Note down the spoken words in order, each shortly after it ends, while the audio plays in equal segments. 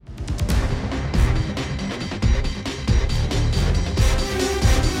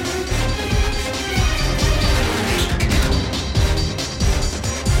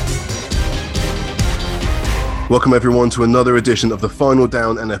Welcome everyone to another edition of the Final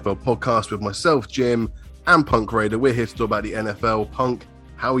Down NFL podcast with myself, Jim, and Punk Raider. We're here to talk about the NFL. Punk,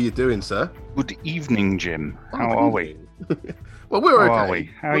 how are you doing, sir? Good evening, Jim. How are we? Well, we're How okay.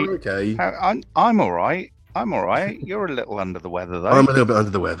 are we? We're okay. I'm all right. I'm all right. You're a little under the weather, though. I'm a little bit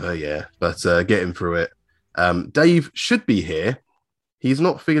under the weather, yeah, but getting through it. Dave should be here. He's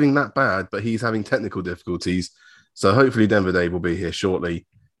not feeling that bad, but he's having technical difficulties. So hopefully Denver Dave will be here shortly.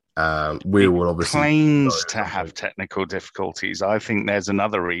 We will obviously claims to have technical difficulties. I think there's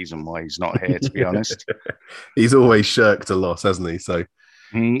another reason why he's not here, to be honest. He's always shirked a loss, hasn't he? So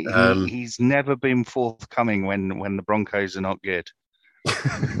he's never been forthcoming when the Broncos are not good,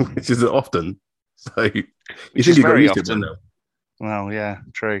 which isn't often. So which is very often. Well, yeah,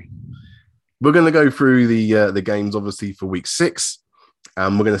 true. We're going to go through the games, obviously, for week 6. We're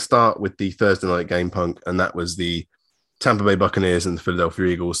going to start with the Thursday night game, Punk, and that was the Tampa Bay Buccaneers and the Philadelphia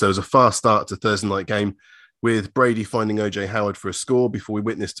Eagles. So it was a fast start to Thursday night game with Brady finding O.J. Howard for a score before we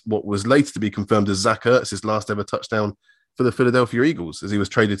witnessed what was later to be confirmed as Zach Ertz's last ever touchdown for the Philadelphia Eagles as he was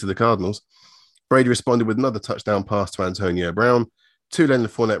traded to the Cardinals. Brady responded with another touchdown pass to Antonio Brown. 2 Leonard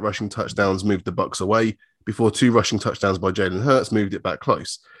Fournette rushing touchdowns moved the Bucs away before 2 rushing touchdowns by Jalen Hurts moved it back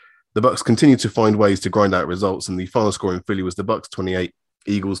close. The Bucs continued to find ways to grind out results, and the final score in Philly was the Bucs 28,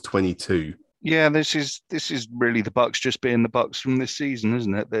 Eagles 22. Yeah, this is really the Bucs just being the Bucs from this season,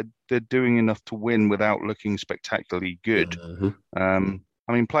 isn't it? They're doing enough to win without looking spectacularly good. Mm-hmm.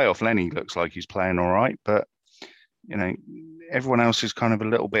 I mean, playoff Lenny looks like he's playing all right, but everyone else is kind of a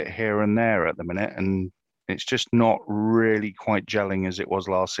little bit here and there at the minute, and it's just not really quite gelling as it was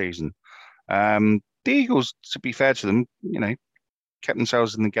last season. The Eagles, to be fair to them, kept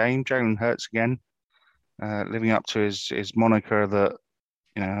themselves in the game. Jalen Hurts again, living up to his moniker that,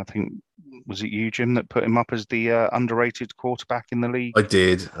 I think, was it you, Jim, that put him up as the underrated quarterback in the league? I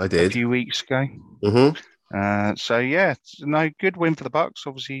did. A few weeks ago. Mm-hmm. So, yeah, good win for the Bucs.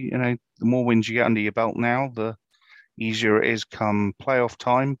 Obviously, the more wins you get under your belt now, the easier it is come playoff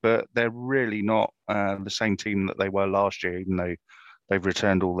time. But they're really not the same team that they were last year, even though they've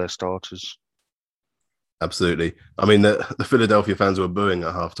returned all their starters. Absolutely. I mean, the Philadelphia fans were booing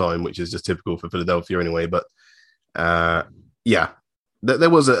at halftime, which is just typical for Philadelphia anyway. But yeah,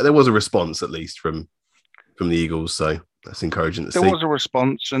 there was a response, at least from the Eagles. So that's encouraging to see. There was a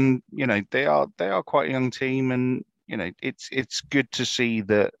response, and they are quite a young team, and it's good to see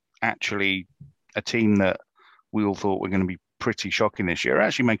that actually a team that we all thought were going to be pretty shocking this year are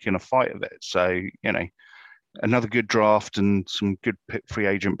actually making a fight of it. So another good draft and some good free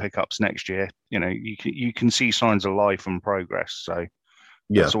agent pickups next year. You can see signs of life and progress. So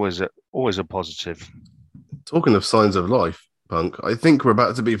yeah, it's always a positive. Talking of signs of life, Punk, I think we're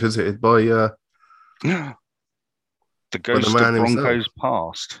about to be visited by the ghost of Broncos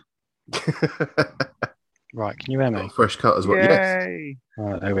past. Right, can you hear me? Fresh cut as well. Yay. Yes.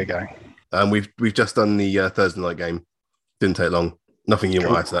 Right, there we go. We've just done the Thursday night game. Didn't take long. Nothing you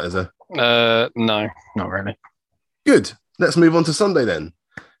want to add to that, is there? No, not really. Good. Let's move on to Sunday then.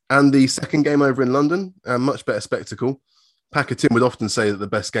 And the second game over in London, a much better spectacle. Packer Tim would often say that the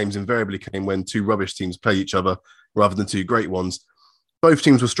best games invariably came when 2 rubbish teams play each other rather than 2 great ones. Both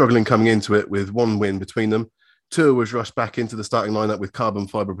teams were struggling coming into it with 1 win between them. Tua was rushed back into the starting lineup with carbon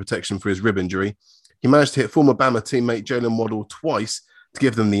fiber protection for his rib injury. He managed to hit former Bama teammate Jalen Waddle twice to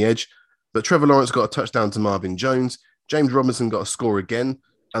give them the edge, but Trevor Lawrence got a touchdown to Marvin Jones. James Robinson got a score again,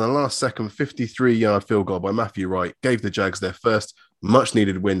 and a last-second 53-yard field goal by Matthew Wright gave the Jags their first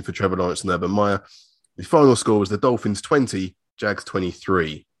much-needed win for Trevor Lawrence and Urban Meyer. The final score was the Dolphins 20, Jags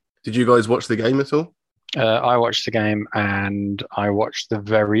 23. Did you guys watch the game at all? I watched the game, and I watched the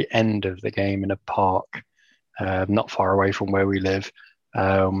very end of the game in a park not far away from where we live.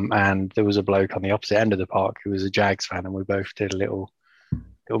 And there was a bloke on the opposite end of the park who was a Jags fan, and we both did a little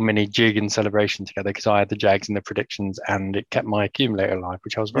mini jig and celebration together because I had the Jags in the predictions, and it kept my accumulator alive,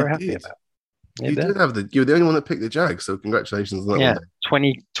 which I was very happy about. You were the only one that picked the Jags, so congratulations on that. Yeah,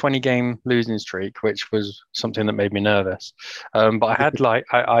 20 game losing streak, which was something that made me nervous. But I had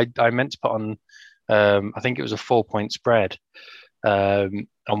I meant to put on I think it was a 4-point spread on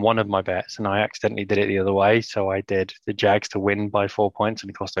one of my bets, and I accidentally did it the other way. So I did the Jags to win by 4 points, and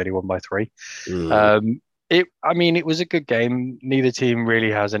it cost only 1 by 3. It was a good game. Neither team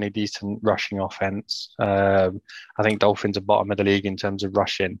really has any decent rushing offense. I think Dolphins are bottom of the league in terms of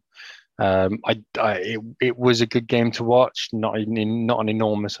rushing. It was a good game to watch. Not an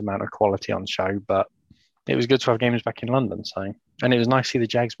enormous amount of quality on show, but it was good to have games back in London. And it was nice to see the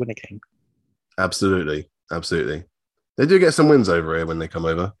Jags win a game. Absolutely. They do get some wins over here when they come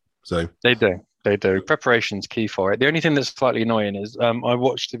over. So they do. They do. Preparation's key for it. The only thing that's slightly annoying is I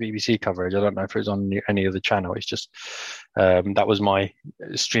watched the BBC coverage. I don't know if it was on any other channel. It's just that was my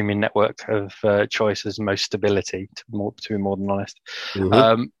streaming network of choice as most stability, to be more than honest.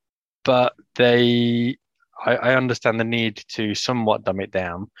 Mm-hmm. But I understand the need to somewhat dumb it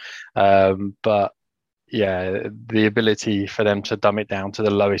down. But yeah, the ability for them to dumb it down to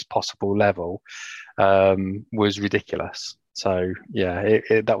the lowest possible level was ridiculous. So yeah,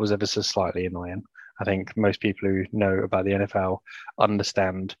 that was ever so slightly annoying. I think most people who know about the NFL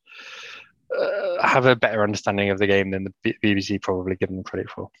understand, have a better understanding of the game than the BBC probably give them credit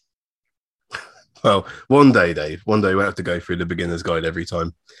for. Well, one day, Dave, we'll have to go through the beginner's guide every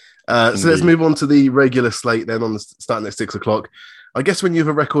time. So let's move on to the regular slate then, starting at 6 o'clock. I guess when you have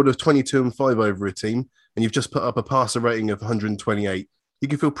a record of 22-5 over a team and you've just put up a passer rating of 128, you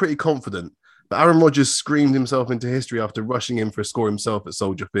can feel pretty confident. But Aaron Rodgers screamed himself into history after rushing in for a score himself at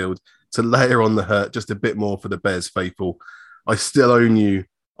Soldier Field to layer on the hurt just a bit more for the Bears faithful. I still own you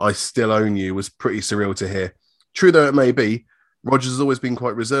was pretty surreal to hear. True though it may be, Rodgers has always been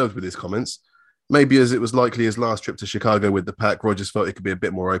quite reserved with his comments. Maybe as it was likely his last trip to Chicago with the Pack, Rodgers felt it could be a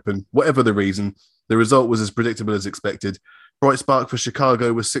bit more open. Whatever the reason, the result was as predictable as expected. Bright spark for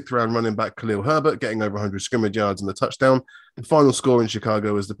Chicago was sixth round running back Khalil Herbert getting over 100 scrimmage yards and a touchdown. The final score in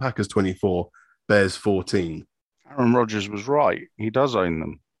Chicago was the Packers 24, Bears 14. Aaron Rodgers was right. He does own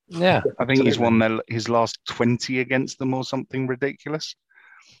them. Yeah, I think he's won his last 20 against them or something ridiculous.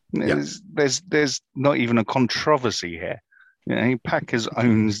 There's not even a controversy here. You know, Packers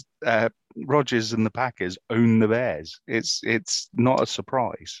owns Rodgers, and the Packers own the Bears. It's not a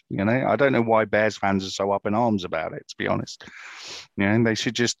surprise. You know, I don't know why Bears fans are so up in arms about it, to be honest. You know, they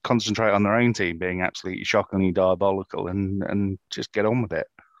should just concentrate on their own team being absolutely shockingly diabolical and just get on with it.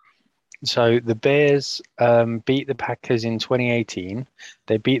 So the Bears beat the Packers in 2018.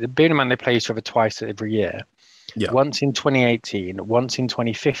 They beat they play each other twice every year. Yeah. Once in 2018, once in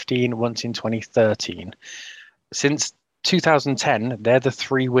 2015, once in 2013. Since 2010, they're the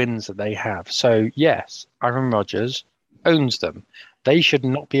 3 wins that they have. So yes, Aaron Rodgers owns them. They should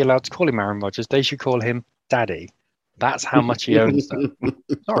not be allowed to call him Aaron Rodgers. They should call him Daddy. That's how much he owns them.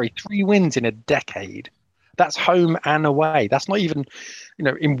 Sorry, 3 wins in a decade. That's home and away. That's not even,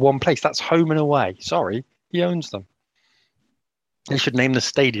 in one place. That's home and away. Sorry, he owns them. They should name the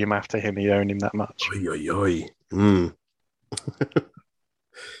stadium after him. He owned him that much. Oy, oy, oy. Mm.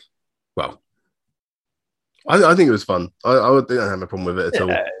 Well, I think it was fun. I don't have a problem with it at all.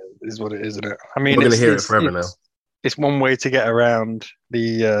 It is what it is, isn't it? I mean, we're going to hear it forever now. It's one way to get around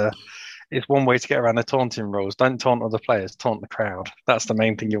the. It's one way to get around the taunting rules. Don't taunt other players, taunt the crowd. That's the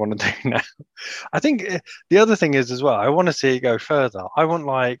main thing you want to do now. I think the other thing is as well, I want to see it go further. I want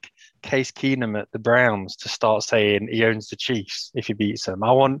Case Keenum at the Browns to start saying he owns the Chiefs if he beats them.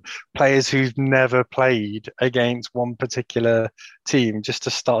 I want players who've never played against one particular team just to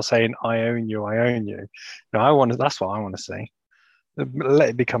start saying, I own you, I own you. That's what I want to see. Let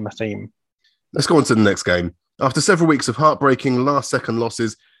it become a theme. Let's go on to the next game. After several weeks of heartbreaking last-second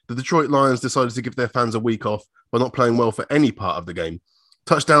losses, the Detroit Lions decided to give their fans a week off by not playing well for any part of the game.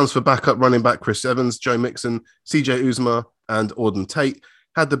 Touchdowns for backup running back Chris Evans, Joe Mixon, CJ Uzomah, and Auden Tate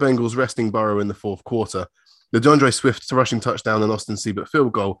had the Bengals resting Burrow in the fourth quarter. The DeAndre Swift rushing touchdown and Austin Seibert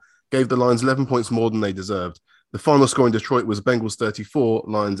field goal gave the Lions 11 points more than they deserved. The final score in Detroit was Bengals 34,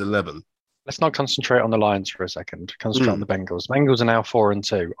 Lions 11. Let's not concentrate on the Lions for a second. Concentrate on the Bengals. Bengals are now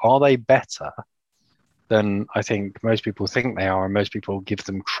 4-2. Are they better than I think most people think they are and most people give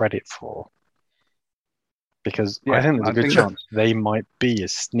them credit for? Because I think there's a good chance they might be a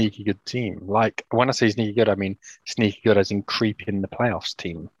sneaky good team. Like, when I say sneaky good, I mean sneaky good as in creep in the playoffs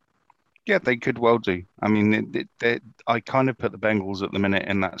team. Yeah, they could well do. I mean, I kind of put the Bengals at the minute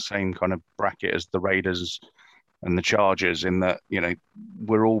in that same kind of bracket as the Raiders and the Chargers, in that,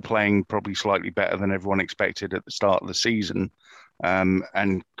 we're all playing probably slightly better than everyone expected at the start of the season,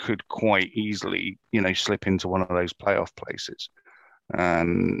 and could quite easily, slip into one of those playoff places.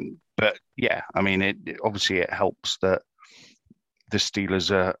 But yeah, I mean, it obviously helps that the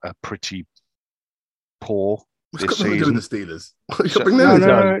Steelers are pretty poor this season. What's got to do with the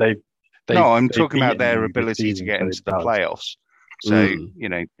Steelers? No, I'm talking about their ability to get into the playoffs. So,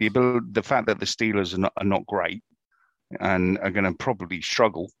 the fact that the Steelers are not great and are going to probably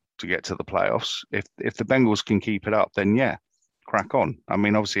struggle to get to the playoffs, if the Bengals can keep it up, then yeah, crack on. I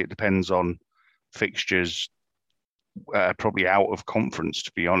mean, obviously it depends on fixtures, probably out of conference,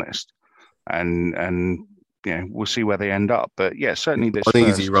 to be honest. And we'll see where they end up. But yeah, certainly this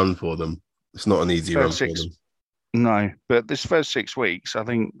easy run for them. It's not an easy run for them. No, but this first 6 weeks, I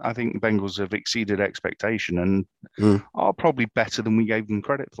think the Bengals have exceeded expectation and are probably better than we gave them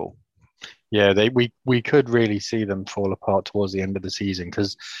credit for. Yeah, we could really see them fall apart towards the end of the season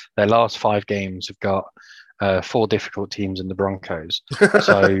because their last 5 games have got 4 difficult teams in the Broncos.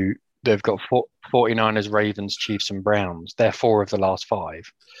 So they've got 49ers, Ravens, Chiefs, and Browns. They're 4 of the last 5.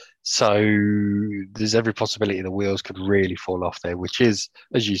 So there's every possibility the wheels could really fall off there, which is,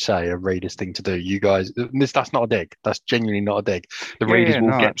 as you say, a Raiders thing to do. You guys, that's not a dig. That's genuinely not a dig. The Raiders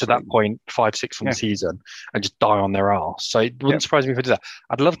will get to that point 5-6 from the season and just die on their arse. So it wouldn't surprise me if they did that.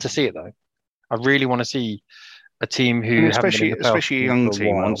 I'd love to see it though. I really want to see a team who, especially a young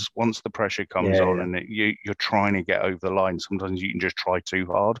team, once the pressure comes on and you're trying to get over the line, sometimes you can just try too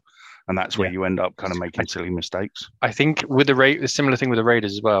hard, and that's where you end up kind of making silly mistakes. I think with the similar thing with the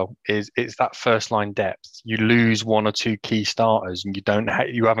Raiders as well is it's that first line depth. You lose 1 or 2 key starters, and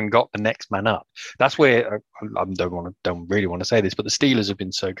you haven't got the next man up. That's where I don't really want to say this, but the Steelers have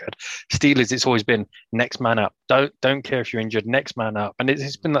been so good. Steelers, it's always been next man up. Don't care if you're injured, next man up, and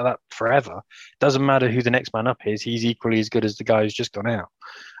it's been like that forever. Doesn't matter who the next man up is. He's equally as good as the guy who's just gone out.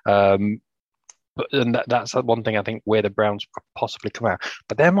 But that's one thing I think where the Browns could possibly come out.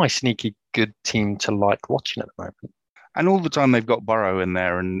 But they're my sneaky good team to like watching at the moment. And all the time they've got Burrow in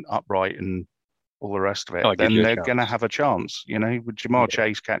there and Upright and all the rest of it, then they're going to have a chance. With Jamar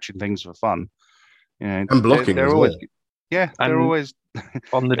Chase catching things for fun. And blocking they're as always, well. Yeah, they're always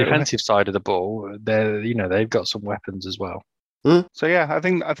on the defensive side of the ball. They've got some weapons as well. So yeah, I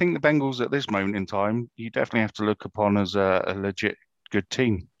think the Bengals at this moment in time, you definitely have to look upon as a legit good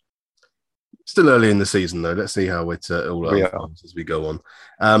team. Still early in the season, though. Let's see how it all unfolds as we go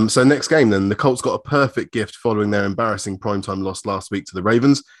on. So next game, then, the Colts got a perfect gift following their embarrassing primetime loss last week to the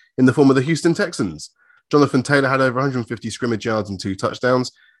Ravens in the form of the Houston Texans. Jonathan Taylor had over 150 scrimmage yards and 2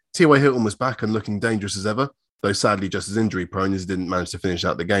 touchdowns. T.Y. Hilton was back and looking dangerous as ever, though sadly just as injury-prone as he didn't manage to finish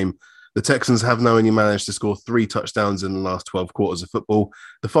out the game. The Texans have now only managed to score 3 touchdowns in the last 12 quarters of football.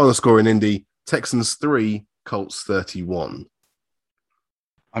 The final score in Indy, Texans 3, Colts 31.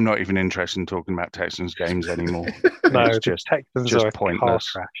 I'm not even interested in talking about Texans games anymore. No, it's just Texans are pointless.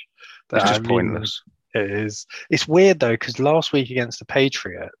 Trash. It's just pointless. It is. It's weird though because last week against the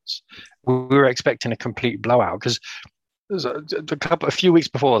Patriots, we were expecting a complete blowout because a few weeks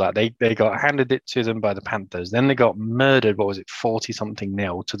before that they got handed it to them by the Panthers. Then they got murdered. 40-something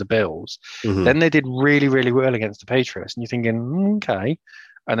nil to the Bills. Mm-hmm. Then they did really, really well against the Patriots, and you're thinking, okay.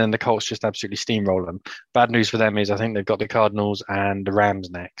 And then the Colts just absolutely steamroll them. Bad news for them is I think they've got the Cardinals and the Rams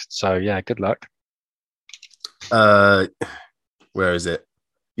next. So, yeah, good luck. Where is it?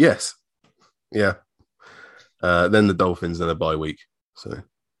 Yes. Yeah. Then the Dolphins, then a bye week. So,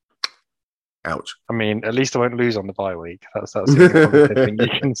 ouch. I mean, at least I won't lose on the bye week. That's the only positive thing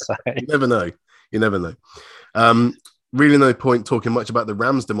you can say. You never know. Really no point talking much about the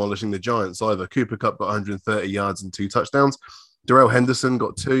Rams demolishing the Giants either. Cooper Kupp got 130 yards and 2 touchdowns. Darrell Henderson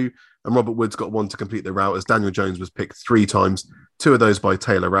got 2, and Robert Woods got 1 to complete the route as Daniel Jones was picked 3 times, 2 of those by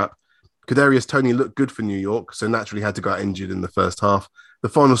Taylor Rapp. Kadarius Toney looked good for New York, so naturally had to go out injured in the first half. The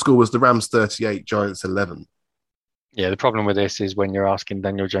final score was the Rams 38, Giants 11. Yeah, the problem with this is when you're asking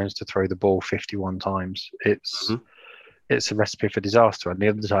Daniel Jones to throw the ball 51 times, it's a recipe for disaster. On the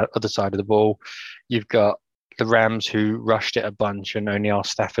other side of the ball, you've got the Rams who rushed it a bunch and only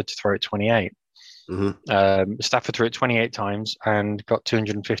asked Stafford to throw it 28. Mm-hmm. Stafford threw it 28 times and got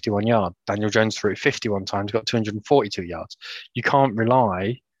 251 yards. Daniel Jones threw it 51 times, got 242 yards. You can't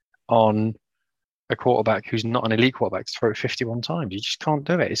rely on a quarterback who's not an elite quarterback to throw it 51 times. You just can't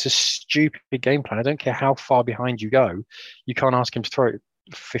do it. It's a stupid game plan. I don't care how far behind you go. You can't ask him to throw it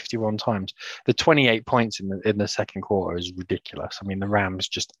 51 times. The 28 points in the second quarter is ridiculous. I mean, the Rams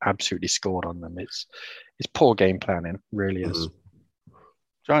just absolutely scored on them. It's poor game planning, really is.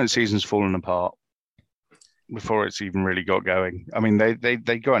 Giants season's fallen apart before it's even really got going. I mean, they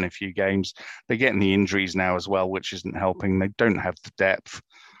go in a few games. They're getting the injuries now as well, which isn't helping. They don't have the depth.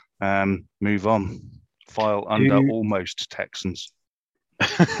 Move on. File under almost Texans.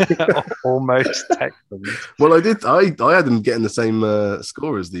 Almost Texans. Well, I had them getting the same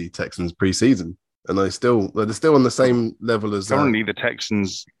score as the Texans pre-season, and they're still on the same level as currently the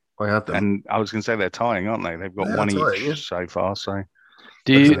Texans. I had them, and I was going to say they're tying, aren't they? They've got one each so far. So, I've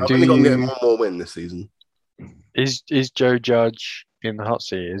only got to get one more win this season. Is Joe Judge in the hot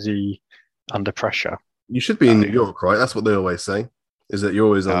seat? Is he under pressure? You should be in New York, right? That's what they always say. Is that you're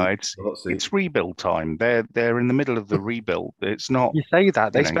always on the hot seat. It's rebuild time. They're in the middle of the rebuild. It's not. You say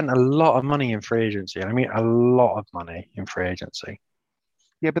that they spent a lot of money in free agency. I mean, a lot of money in free agency.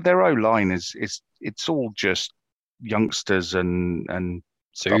 Yeah, but their O-line it's all just youngsters and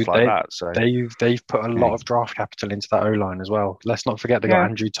stuff like that. So they've put a lot of draft capital into that O-line as well. Let's not forget they got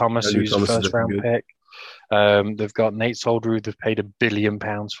Andrew Thomas, who's a first round pick. They've got Nate Solder, who they've paid £1 billion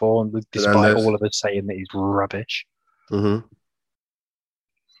for, despite all of us saying that he's rubbish. Mm-hmm.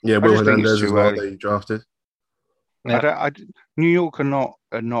 Yeah, I Will just think it's Hernandez as too well. early. They drafted. Yeah. New York are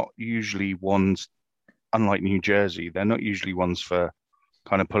not usually ones, unlike New Jersey, they're not usually ones for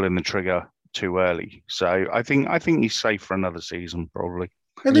kind of pulling the trigger too early. So I think he's safe for another season, probably.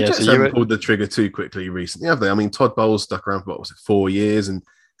 And the Jets haven't pulled the trigger too quickly recently, have they? I mean, Todd Bowles stuck around for, 4 years, and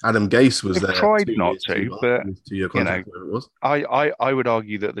Adam Gase was there. Tried not to, but 2-year contract, whatever it was. I would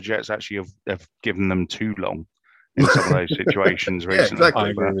argue that the Jets actually have given them too long in some of those situations recently. Exactly. I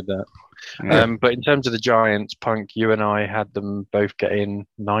agree with that. Yeah. But in terms of the Giants, Punk, you and I had them both getting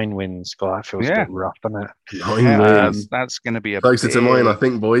 9 wins. God, that feels a bit rough, doesn't it? 9 wins. That's going to be a closer to mine, I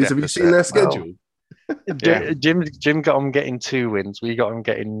think, boys. deficit. Have you seen their schedule? Jim got them getting 2 wins. We got them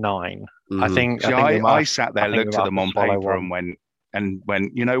getting 9. Mm-hmm. I sat there, looked at them on paper, and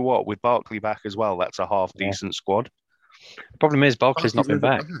went, you know what? With Barkley back as well, that's a half decent squad. The problem is Barkley's not been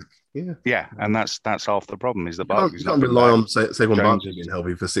back. Yeah, and that's half the problem. Is that Barkley's not been back. You can't rely on Saquon Barkley being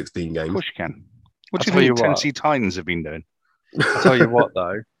healthy for 16 games. Of course you can. What do you think Tennessee Titans have been doing? I'll tell you what,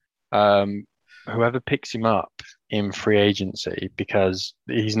 though. Whoever picks him up in free agency, because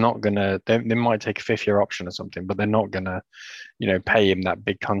he's not going to, they might take a 5th-year option or something, but they're not going to, pay him that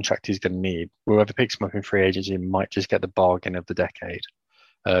big contract he's going to need. Whoever picks him up in free agency might just get the bargain of the decade.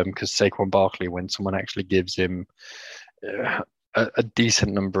 Because Saquon Barkley, when someone actually gives him a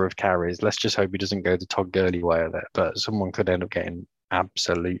decent number of carries, let's just hope he doesn't go the Todd Gurley way of it, but someone could end up getting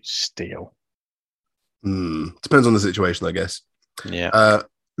absolute steal. Depends on the situation, I guess. Yeah.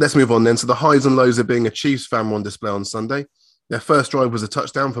 Let's move on then. So the highs and lows of being a Chiefs fan were on display on Sunday. Their first drive was a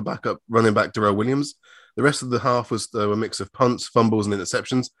touchdown for backup running back Darrell Williams. The rest of the half was a mix of punts, fumbles, and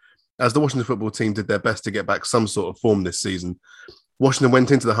interceptions, as the Washington football team did their best to get back some sort of form this season. Washington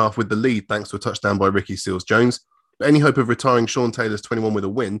went into the half with the lead thanks to a touchdown by Ricky Seals-Jones, but any hope of retiring Sean Taylor's 21 with a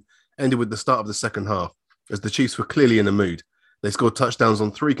win ended with the start of the second half, as the Chiefs were clearly in a mood. They scored touchdowns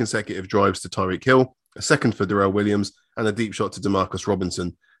on 3 consecutive drives to Tyreek Hill, a second for Darrell Williams, and a deep shot to Demarcus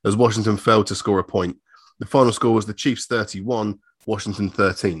Robinson, as Washington failed to score a point. The final score was the Chiefs 31, Washington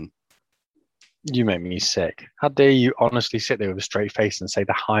 13. You make me sick. How dare you honestly sit there with a straight face and say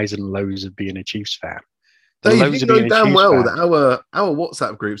the highs and lows of being a Chiefs fan? You know damn well that our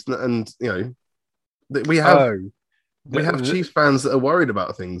WhatsApp groups and we have Chiefs fans that are worried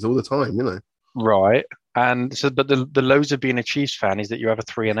about things all the time, Right. And so, but the lows of being a Chiefs fan is that you have a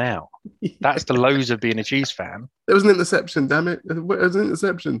 3 and out. That's the lows of being a Chiefs fan. There was an interception, damn it. There was an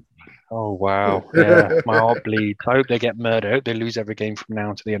interception. Oh, wow. Yeah, my heart bleeds. I hope they get murdered. I hope they lose every game from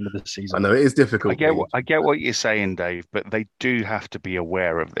now to the end of the season. I know, it is difficult. I get what you're saying, Dave, but they do have to be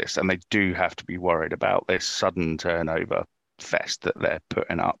aware of this, and they do have to be worried about this sudden turnover fest that they're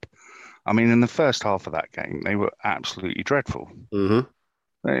putting up. I mean, in the first half of that game, they were absolutely dreadful. Mm-hmm.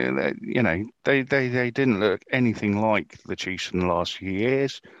 They didn't look anything like the Chiefs in the last few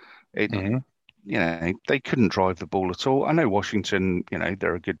years. They couldn't drive the ball at all. I know Washington,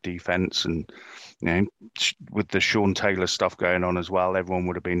 they're a good defense, and with the Sean Taylor stuff going on as well, everyone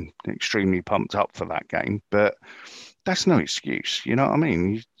would have been extremely pumped up for that game. But that's no excuse. You know what I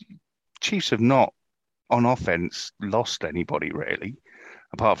mean? Chiefs have not, on offense, lost anybody really,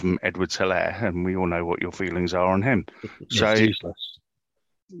 apart from Edwards-Helaire, and we all know what your feelings are on him. So useless.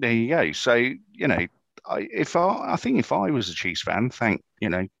 There you go. So, I think if I was a Chiefs fan, thank,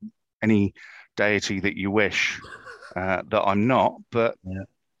 any deity that you wish that I'm not. But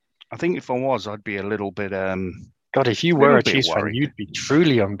I think if I was, I'd be a little bit... God, if you were a Chiefs fan, you'd be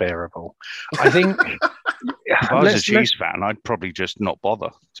truly unbearable. I think... If I was a Chiefs fan, I'd probably just not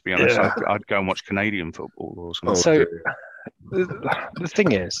bother, to be honest. Yeah. I'd go and watch Canadian football or something. So the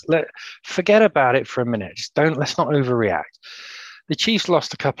thing is, forget about it for a minute. Let's not overreact. The Chiefs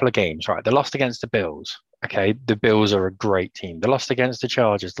lost a couple of games, right? They lost against the Bills. Okay, the Bills are a great team. They lost against the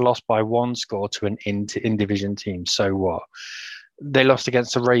Chargers. They lost by 1 score to an in-division team. So what? They lost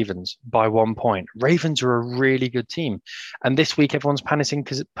against the Ravens by 1 point. Ravens are a really good team. And this week, everyone's panicking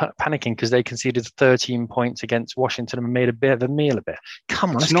because they conceded 13 points against Washington and made a bit of a meal of it.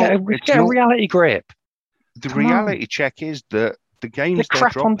 Come on, let's get a reality grip. The reality check is that the games they're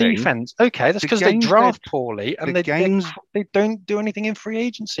crap on defense. Okay, that's because they draft poorly and they don't do anything in free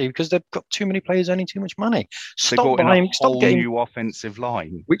agency because they've got too many players earning too much money. Stop getting new offensive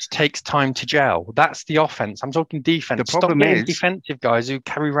line, which takes time to gel. That's the offense. I'm talking defense. Stop getting defensive guys who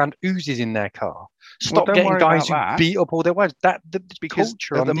carry around Uzis in their car. Stop getting guys who beat up all their wives. Because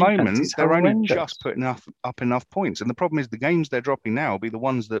culture at the moment they're only just putting up enough points, and the problem is the games they're dropping now will be the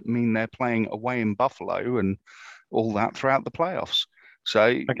ones that mean they're playing away in Buffalo and all that throughout the playoffs. So,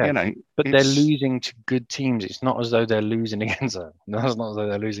 Okay. But they're losing to good teams. It's not as though they're losing against them. No, it's not as though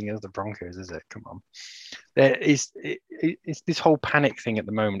they're losing against the Broncos, is it? Come on. It's this whole panic thing at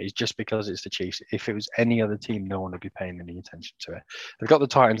the moment is just because it's the Chiefs. If it was any other team, no one would be paying any attention to it. They've got the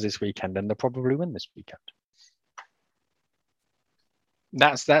Titans this weekend, and they'll probably win this weekend.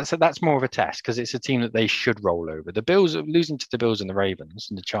 That's more of a test because it's a team that they should roll over. The Bills are losing to the Bills and the Ravens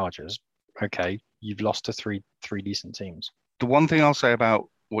and the Chargers. Okay, you've lost to three decent teams. The one thing I'll say about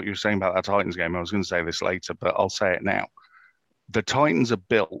what you were saying about that Titans game, I was going to say this later, but I'll say it now. The Titans are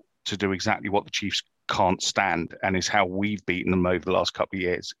built to do exactly what the Chiefs can't stand, and is how we've beaten them over the last couple of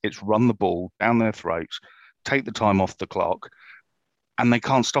years. It's run the ball down their throats, take the time off the clock, and they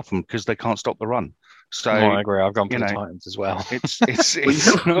can't stop them because they can't stop the run. So I agree. I've gone for the Titans as well. It's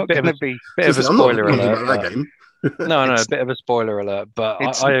not going to be a bit of a spoiler alert. That game. No, a bit of a spoiler alert, but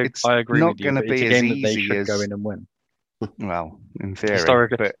I agree with you. It's a game that they should go in and win. Well, in theory.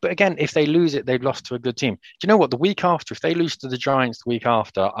 But again, if they lose it, they've lost to a good team. Do you know what? The week after, if they lose to the Giants the week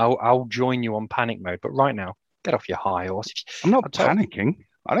after, I'll join you on panic mode. But right now, get off your high horse. I'm not panicking.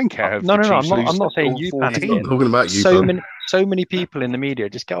 I don't care. No, I'm not saying you panicking. I'm talking about you. So many people in the media,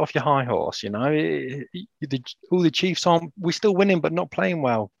 just get off your high horse. All the Chiefs aren't. We're still winning, but not playing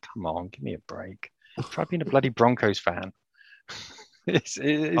well. Come on, give me a break. Try being a bloody Broncos fan.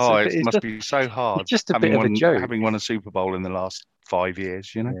 It must be so hard. It's just a bit of a joke. Having won a Super Bowl in the last 5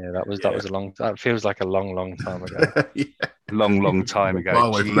 years, Yeah, that was a long. That feels like a long time ago. Yeah. Long time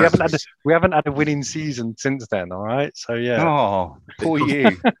ago. We haven't had a winning season since then. All right, so yeah. Oh, poor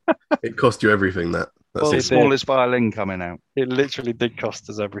you. It cost you everything. That's the smallest violin coming out. It literally did cost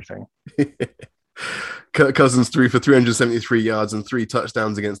us everything. Kirk Cousins threw for 373 yards and 3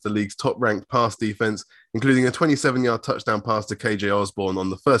 touchdowns against the league's top-ranked pass defense, including a 27-yard touchdown pass to KJ Osborne on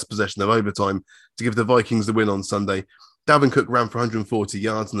the first possession of overtime to give the Vikings the win on Sunday. Dalvin Cook ran for 140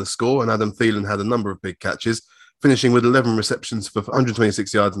 yards in the score, and Adam Thielen had a number of big catches, finishing with 11 receptions for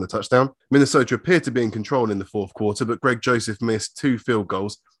 126 yards and a touchdown. Minnesota appeared to be in control in the fourth quarter, but Greg Joseph missed 2 field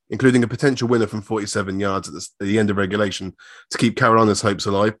goals, including a potential winner from 47 yards at the end of regulation to keep Carolina's hopes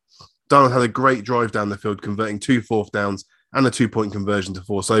alive. Darnold had a great drive down the field, converting 2 fourth downs and a 2-point conversion to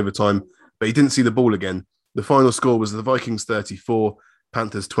force overtime, but he didn't see the ball again. The final score was the Vikings 34,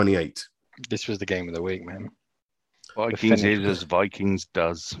 Panthers 28. This was the game of the week, man. Vikings is as Vikings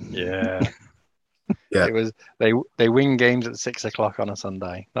does. Yeah. Yeah. It was they win games at 6 o'clock on a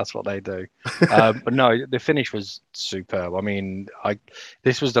Sunday. That's what they do. But no, the finish was superb. I mean,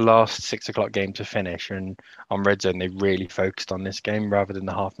 this was the last 6 o'clock game to finish, and on Red Zone they really focused on this game rather than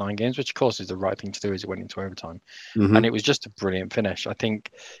the 9:30 games, which of course is the right thing to do as it went into overtime. Mm-hmm. And it was just a brilliant finish. I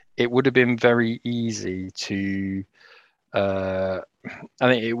think it would have been very easy to. I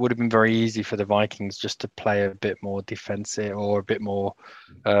think it would have been very easy for the Vikings just to play a bit more defensive or a bit more.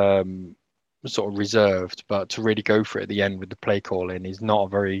 Sort of reserved, but to really go for it at the end with the play calling is not a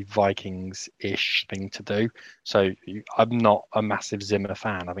very Vikings-ish thing to do. So I'm not a massive Zimmer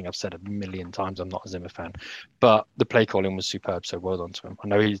fan. I think I've said a million times I'm not a Zimmer fan, but the play calling was superb. So well done to him. I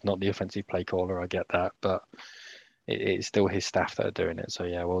know he's not the offensive play caller. I get that, but it's still his staff that are doing it. So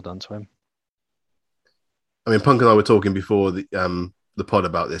yeah, well done to him. I mean, Punk and I were talking before the pod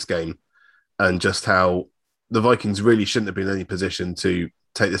about this game and just how the Vikings really shouldn't have been in any position to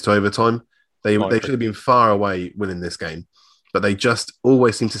take this to overtime. They should have been far away winning this game, but they just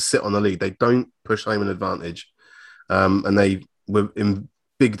always seem to sit on the lead. They don't push home an advantage, and they were in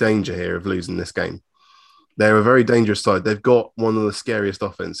big danger here of losing this game. They're a very dangerous side. They've got one of the scariest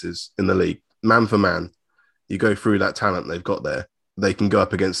offenses in the league. Man for man, you go through that talent they've got there, they can go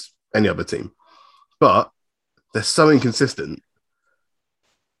up against any other team. But they're so inconsistent.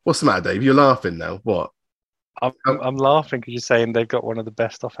 What's the matter, Dave? You're laughing now. What? I'm laughing because you're saying they've got one of the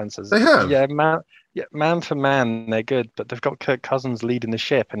best offenses. They have. Man for man, they're good, but they've got Kirk Cousins leading the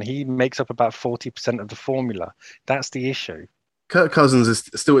ship, and he makes up about 40% of the formula. That's the issue. Kirk Cousins is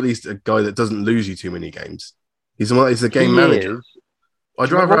still at least a guy that doesn't lose you too many games. He's a game manager. Would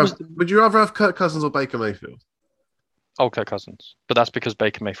you rather have Kirk Cousins or Baker Mayfield? Oh, Kirk Cousins. But that's because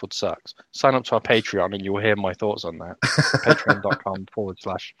Baker Mayfield sucks. Sign up to our Patreon and you'll hear my thoughts on that.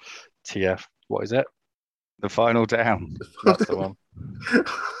 Patreon.com/TF. What is it? The final down. That's the one.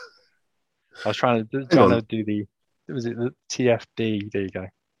 I was trying to do the TFD. There you go.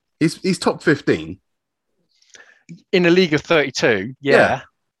 He's top 15 in a league of 32. Yeah.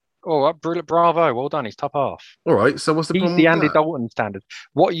 Oh, brilliant! Bravo. Well done. He's top half. All right. So what's the problem? He's the Andy Dalton standard.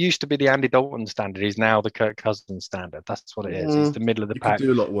 What used to be the Andy Dalton standard is now the Kirk Cousins standard. That's what it is. He's the middle of the pack. Could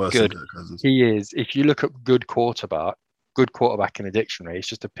do a lot worse good. Than Kirk Cousins. He is. If you look at good quarterback in a dictionary, it's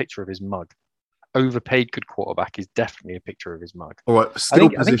just a picture of his mug. overpaid good quarterback is definitely a picture of his mug. All right, I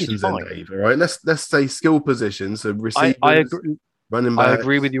think he's positions then, fine. Dave. All right, let's say skill positions. So receivers, I agree. running backs. I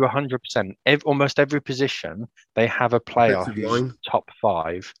agree with you 100%. Almost every position, they have a player Offensive who's line. top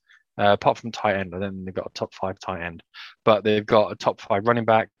 5, apart from tight end. And then they've got a top 5 tight end, but they've got a top 5 running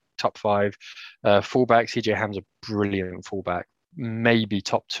back, top 5 fullback. CJ Ham's a brilliant fullback, maybe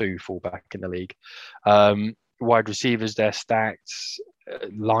top 2 fullback in the league. Wide receivers, they're stacked.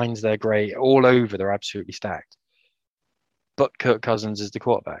 Lines, they're great. All over, they're absolutely stacked. But Kirk Cousins is the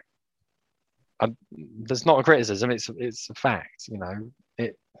quarterback. That's not a criticism. It's a fact. You know,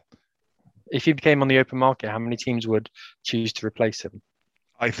 if he became on the open market, how many teams would choose to replace him?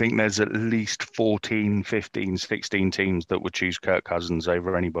 I think there's at least 14, 15, 16 teams that would choose Kirk Cousins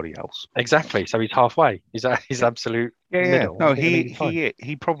over anybody else. Exactly. So he's halfway. He's absolute middle. No, he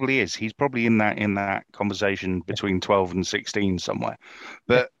probably is. He's probably in that conversation between 12 and 16 somewhere.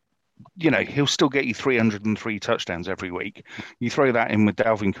 But you know, he'll still get you 303 touchdowns every week. You throw that in with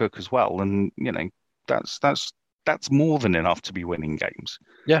Dalvin Cook as well, and you know, that's more than enough to be winning games.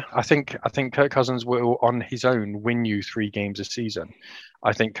 Yeah, I think Kirk Cousins will, on his own, win you 3 games a season.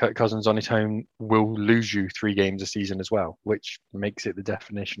 I think Kirk Cousins on his own will lose you 3 games a season as well, which makes it the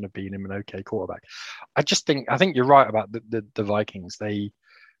definition of being him an okay quarterback. I think you're right about the Vikings. They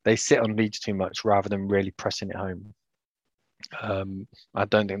sit on leads too much rather than really pressing it home. I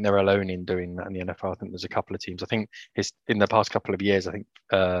don't think they're alone in doing that in the NFL. I think there's a couple of teams. I think in the past couple of years, I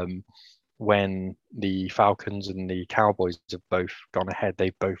think when the Falcons and the Cowboys have both gone ahead,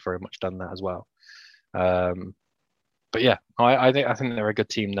 they've both very much done that as well. But yeah, I think they're a good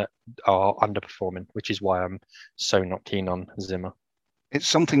team that are underperforming, which is why I'm so not keen on Zimmer. It's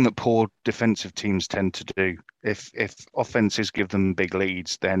something that poor defensive teams tend to do. If offenses give them big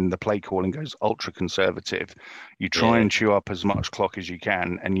leads, then the play calling goes ultra conservative. You try and chew up as much clock as you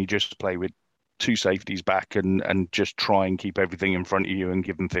can, and you just play with 2 safeties back and just try and keep everything in front of you and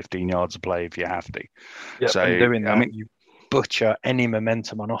give them 15 yards of play if you have to. Yeah, so doing that, you butcher any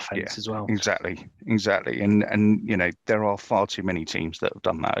momentum on offense as well. Exactly. And you know, there are far too many teams that have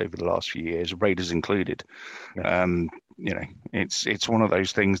done that over the last few years, Raiders included. Yeah. You know, it's one of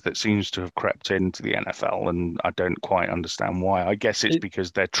those things that seems to have crept into the NFL, and I don't quite understand why. I guess it's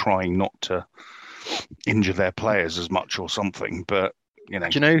because they're trying not to injure their players as much or something. But you know,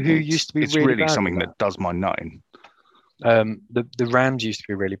 do you know who used to be it's really bad something that does my nutting. The Rams used to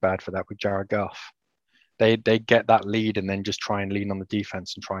be really bad for that with Jared Goff. They get that lead and then just try and lean on the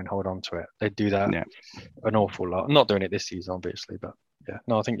defense and try and hold on to it. They do that an awful lot. I'm not doing it this season, obviously, but yeah,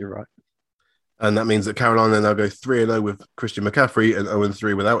 no, I think you're right. And that means that Carolina now go 3-0 with Christian McCaffrey and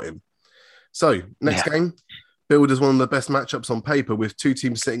 0-3 without him. So next game, billed as one of the best matchups on paper with 2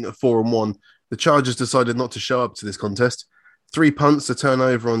 teams sitting at 4-1. The Chargers decided not to show up to this contest. 3 punts, a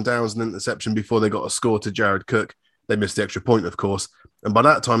turnover on downs and interception before they got a score to Jared Cook. They missed the extra point, of course. And by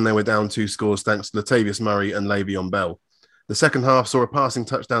that time, they were down 2 scores thanks to Latavius Murray and Le'Veon Bell. The second half saw a passing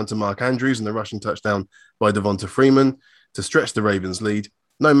touchdown to Mark Andrews and a rushing touchdown by Devonta Freeman to stretch the Ravens' lead.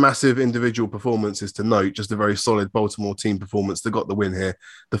 No massive individual performances to note, just a very solid Baltimore team performance that got the win here.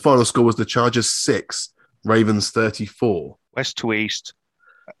 The final score was the Chargers 6, Ravens 34. West to East,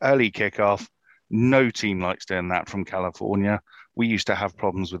 early kickoff. No team likes doing that from California. We used to have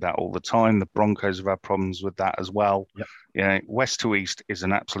problems with that all the time. The Broncos have had problems with that as well. Yep. You know, West to East is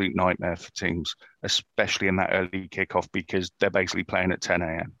an absolute nightmare for teams, especially in that early kickoff because they're basically playing at 10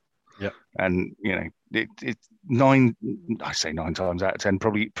 a.m. Yeah, and you know, it's 9 times out of 10,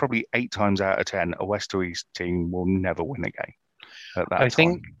 probably 8 times out of 10, a West to East team will never win a game at that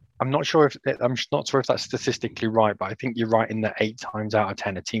time. I'm not sure if that's statistically right, but I think you're right in that 8 times out of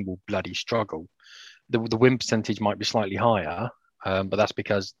 10 a team will bloody struggle. The win percentage might be slightly higher, but that's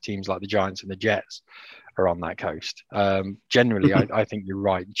because teams like the Giants and the Jets are on that coast. Generally, I think you're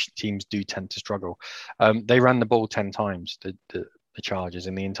right. Teams do tend to struggle. They ran the ball 10 times. The Chargers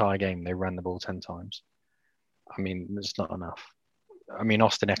in the entire game, they ran the ball 10 times. I mean, it's not enough. I mean,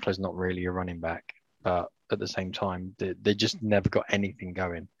 Austin Eckler's not really a running back, but at the same time, they just never got anything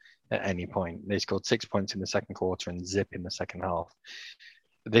going at any point. They scored 6 points in the second quarter and zip in the second half.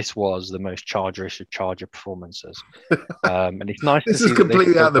 This was the most Chargerish of Charger performances. And it's nice this to see is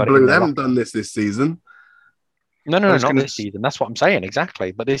completely out of the blue. They haven't done this season. No, not this season. That's what I'm saying,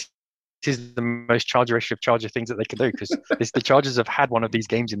 exactly. But this is the most Chargerish of Charger things that they can do because the Chargers have had one of these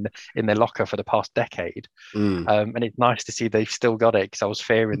games in their locker for the past decade. And it's nice to see they've still got it because I was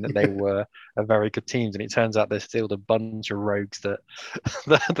fearing that they were a very good team, and it turns out they're still the bunch of rogues that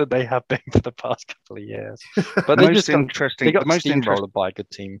they have been for the past couple of years. But they got steamrolled by a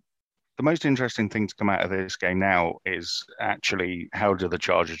good team. The most interesting thing to come out of this game now is actually how do the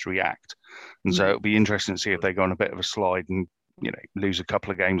Chargers react? And so it'll be interesting to see if they go on a bit of a slide and lose a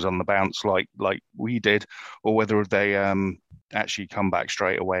couple of games on the bounce like we did, or whether they actually come back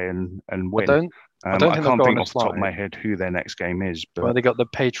straight away and win. I don't think can't think off the top of my head who their next game is. But well, they got the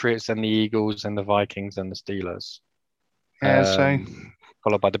Patriots and the Eagles and the Vikings and the Steelers. Yeah,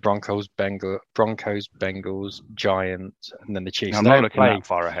 followed by the Broncos, Bengals, Giants, and then the Chiefs. I'm not looking that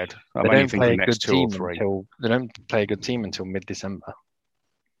far ahead. I'm only thinking next 2 or 3. They don't play a good team until mid-December.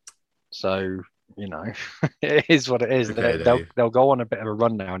 So, it is what it is. Okay, they'll go on a bit of a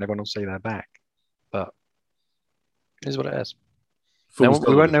run now and everyone will say they're back. But it is what it is. We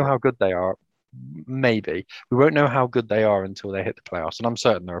won't know how good they are. Maybe. We won't know how good they are until they hit the playoffs. And I'm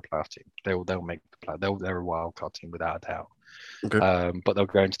certain they're a playoff team. They'll make the play. They're a wild card team without a doubt. Okay. But they'll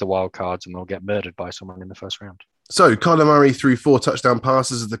go into the wild cards and they'll get murdered by someone in the first round. So, Kyler Murray threw 4 touchdown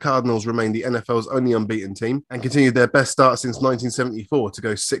passes as the Cardinals remained the NFL's only unbeaten team and continued their best start since 1974 to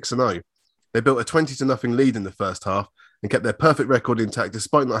go 6-0. They built a 20-0 lead in the first half and kept their perfect record intact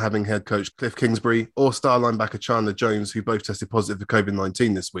despite not having head coach Cliff Kingsbury or star linebacker Chandler Jones, who both tested positive for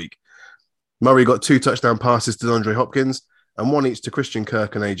COVID-19 this week. Murray got 2 touchdown passes to DeAndre Hopkins and 1 each to Christian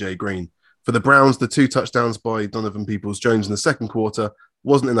Kirk and AJ Green. For the Browns, the 2 touchdowns by Donovan Peoples-Jones in the second quarter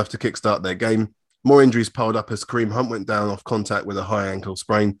wasn't enough to kickstart their game. More injuries piled up as Kareem Hunt went down off contact with a high ankle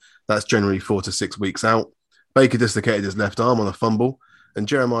sprain. That's generally 4 to 6 weeks out. Baker dislocated his left arm on a fumble, and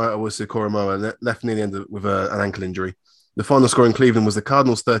Jeremiah Owusu-Koramoah left near the end with an ankle injury. The final score in Cleveland was the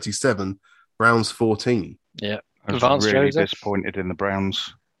Cardinals 37, Browns 14. Yeah, I was really disappointed in the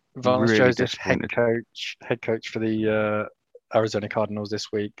Browns. Vance Joseph, head coach for the Arizona Cardinals this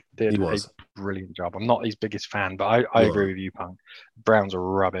week, did a brilliant job. I'm not his biggest fan, but I agree with you, Punk. Browns are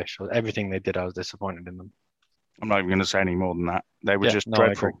rubbish. Everything they did, I was disappointed in them. I'm not even going to say any more than that. They were just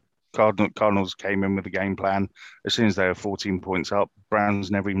dreadful. Cardinals came in with a game plan. As soon as they were 14 points up,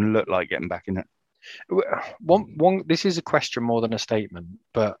 Browns never even looked like getting back in it. This is a question more than a statement,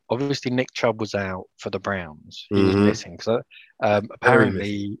 but obviously Nick Chubb was out for the Browns. He was missing. So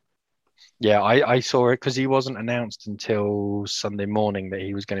apparently, I saw it because he wasn't announced until Sunday morning that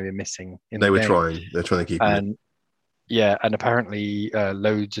he was going to be missing. They're trying to keep him. And apparently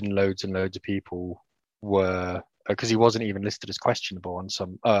loads and loads and loads of people were, because he wasn't even listed as questionable on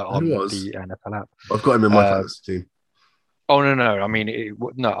on the NFL app. I've got him in my fantasy team. Oh no! I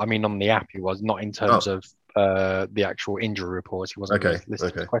mean, on the app he was, not in terms of the actual injury reports. He wasn't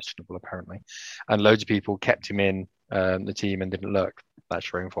listed as questionable apparently, and loads of people kept him in the team and didn't look.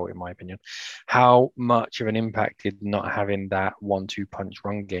 That's your own fault, in my opinion. How much of an impact did not having that 1-2 punch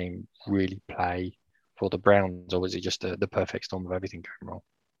run game really play for the Browns, or was it just the perfect storm of everything going wrong?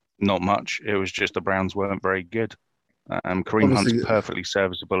 Not much. It was just the Browns weren't very good. Kareem Hunt's perfectly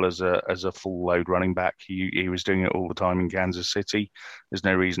serviceable as a full load running back. He was doing it all the time in Kansas City. There's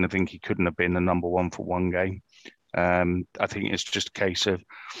no reason to think he couldn't have been the number one for one game. I think it's just a case of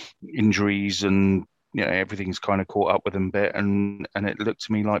injuries and everything's kind of caught up with him a bit. And it looked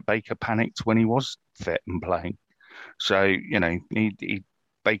to me like Baker panicked when he was fit and playing. So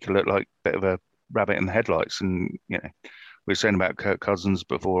Baker looked like a bit of a rabbit in the headlights. And we were saying about Kirk Cousins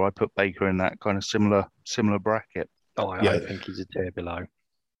before. I put Baker in that kind of similar bracket. I think he's a tier below.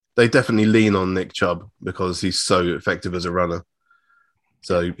 They definitely lean on Nick Chubb because he's so effective as a runner.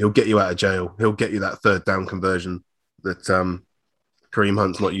 So he'll get you out of jail. He'll get you that third down conversion that Kareem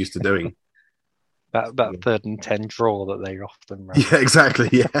Hunt's not used to doing. that 3rd and 10 draw that they often run. Yeah, exactly.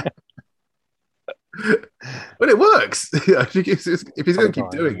 Yeah. But it works. If he's going to keep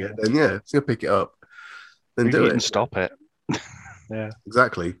doing it, then he's going to pick it up. Then do it and stop it. Yeah,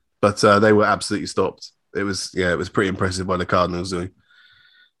 exactly. But they were absolutely stopped. It was pretty impressive by the Cardinals doing.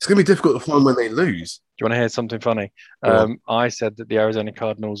 It's going to be difficult to find when they lose. Do you want to hear something funny? I said that the Arizona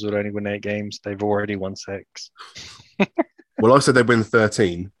Cardinals would only win 8 games. They've already won 6. Well, I said they'd win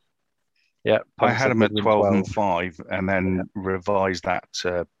 13. Yeah, I had them at 12-5, and then revised that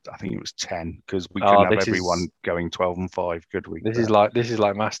to I think it was 10 because we couldn't have everyone going 12-5, could we? This is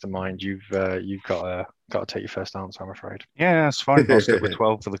like Mastermind. You've got to take your first answer, I'm afraid. Yeah, that's fine. I'll stick with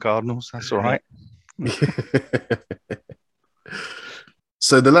 12 for the Cardinals. That's all right.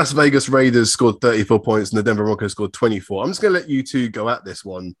 So the Las Vegas Raiders scored 34 points and the Denver Broncos scored 24. I'm just going to let you two go at this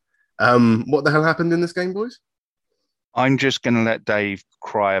one. What the hell happened in this game, boys? I'm just going to let Dave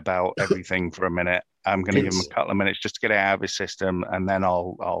cry about everything for a minute. I'm going to give him a couple of minutes just to get it out of his system, and then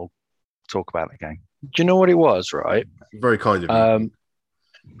I'll talk about the game. Do you know what it was, right? Very kind of you.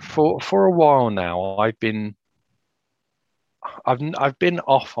 For a while now, I've been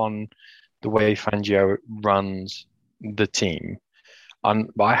off on the way Fangio runs the team.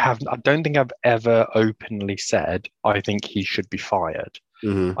 But I don't think I've ever openly said I think he should be fired.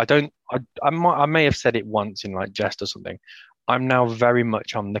 Mhm. I may have said it once in like jest or something. I'm now very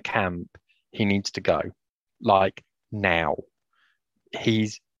much on the camp. He needs to go, like now.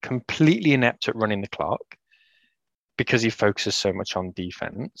 He's completely inept at running the clock because he focuses so much on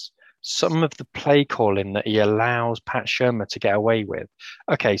defense. Some of the play calling that he allows Pat Shermer to get away with.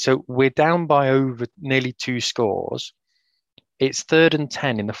 Okay, so we're down by over nearly 2 scores. It's 3rd and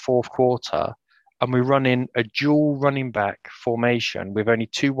 10 in the fourth quarter, and we're running a dual running back formation with only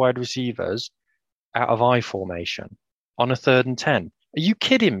 2 wide receivers out of I formation on a 3rd and 10. Are you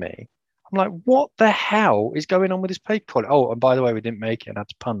kidding me? I'm like, what the hell is going on with this play call? Oh, and by the way, we didn't make it and had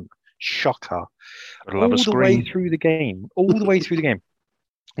to punt. Shocker. All the way through the game,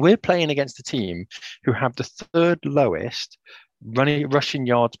 we're playing against a team who have the 3rd lowest rushing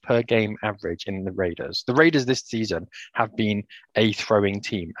yards per game average in the Raiders. The Raiders this season have been a throwing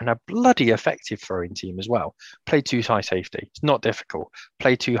team and a bloody effective throwing team as well. Play 2 high safety. It's not difficult.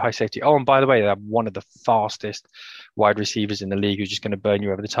 Play 2 high safety. Oh, and by the way, they have one of the fastest wide receivers in the league who's just going to burn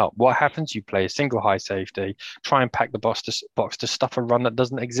you over the top. What happens? You play a single high safety, try and pack the box to stuff a run that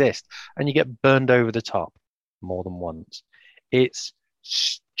doesn't exist, and you get burned over the top more than once. It's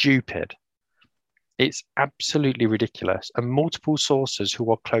stupid. It's absolutely ridiculous. And multiple sources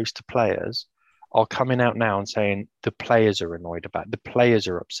who are close to players are coming out now and saying the players are annoyed about it. The players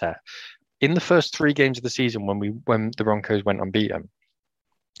are upset. In the first 3 games of the season, when the Broncos went unbeaten,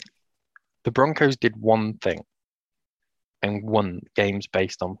 the Broncos did one thing and won games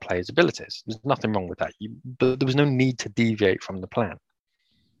based on players' abilities. There's nothing wrong with that. But there was no need to deviate from the plan.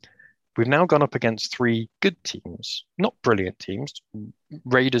 We've now gone up against 3 good teams, not brilliant teams.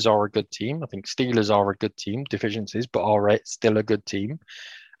 Raiders are a good team. I think Steelers are a good team, deficiencies, but are still a good team.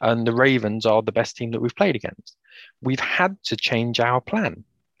 And the Ravens are the best team that we've played against. We've had to change our plan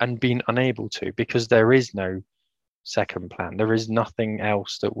and been unable to because there is no second plan. There is nothing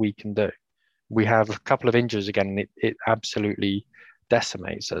else that we can do. We have a couple of injuries again, and it absolutely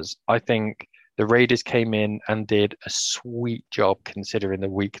decimates us. I think the Raiders came in and did a sweet job considering the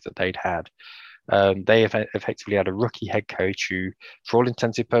week that they'd had. They have effectively had a rookie head coach who, for all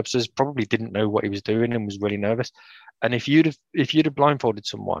intensive purposes, probably didn't know what he was doing and was really nervous. And if you'd have blindfolded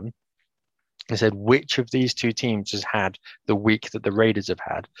someone and said which of these 2 teams has had the week that the Raiders have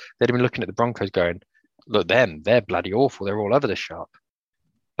had, they'd have been looking at the Broncos going, "Look, they're bloody awful. They're all over the shop."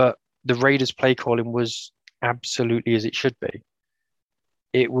 But the Raiders' play calling was absolutely as it should be.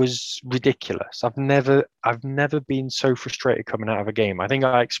 It was ridiculous. I've never been so frustrated coming out of a game. I think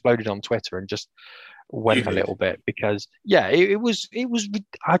I exploded on Twitter and just went a little bit because it was.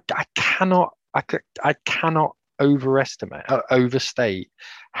 I cannot overstate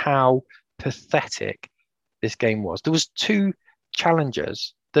how pathetic this game was. There was 2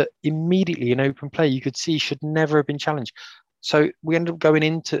 challenges that immediately in open play you could see should never have been challenged. So we ended up going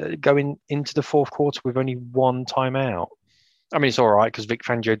into the fourth quarter with only 1 timeout. I mean, it's all right because Vic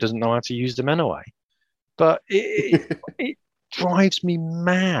Fangio doesn't know how to use them anyway. But it drives me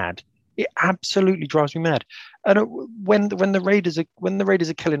mad. It absolutely drives me mad. And when the Raiders are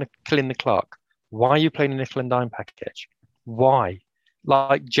killing the clock, why are you playing a nickel and dime package? Why?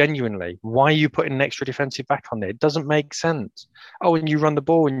 Like genuinely, why are you putting an extra defensive back on there? It doesn't make sense. Oh, and you run the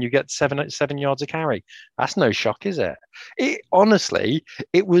ball and you get 7 yards a carry. That's no shock, is it? Honestly,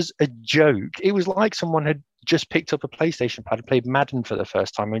 it was a joke. It was like someone had just picked up a PlayStation pad and played Madden for the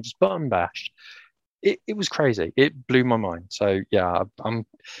first time and just button bashed. It was crazy. It blew my mind. So yeah, I'm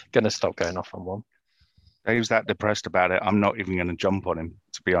gonna stop going off on one. Dave's that depressed about it. I'm not even going to jump on him,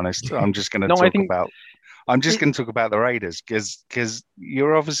 to be honest. I'm just going to talk about the Raiders because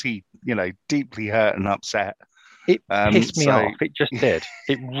you're obviously, deeply hurt and upset. It pissed me off. It just did.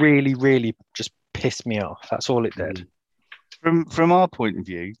 It really, really just pissed me off. That's all it did. From our point of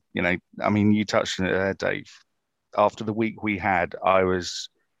view, you touched on it there, Dave. After the week we had, I was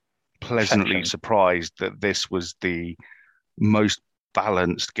pleasantly surprised that this was the most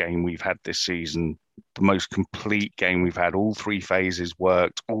balanced game we've had this season, the most complete game we've had. All 3 phases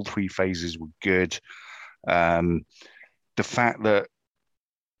worked. All 3 phases were good. The fact that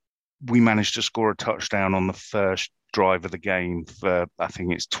we managed to score a touchdown on the first drive of the game for, I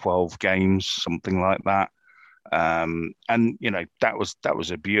think it's 12 games, something like that. And that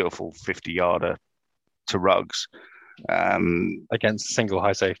was a beautiful 50-yarder to Ruggs. Against single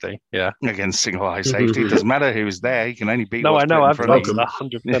high safety, yeah. Against single high safety, it doesn't matter who was there. He can only beat. No, I know. I've got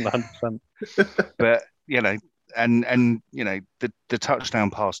 100%. But the touchdown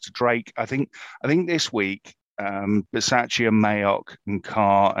pass to Drake. I think this week, Bisaccia, Mayock, and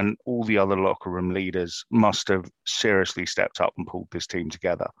Carr, and all the other locker room leaders must have seriously stepped up and pulled this team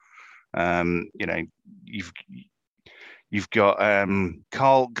together. You've got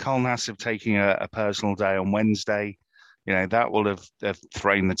Carl Nassib taking a personal day on Wednesday. That will have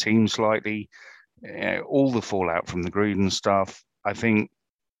thrown the team slightly. All the fallout from the Gruden stuff. I think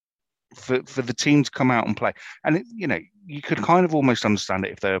for the team to come out and play, and you could kind of almost understand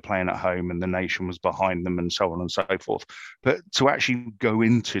it if they were playing at home and the nation was behind them and so on and so forth. But to actually go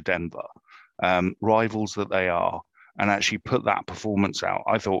into Denver, rivals that they are, and actually put that performance out,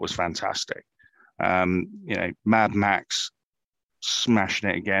 I thought was fantastic. Mad Max smashing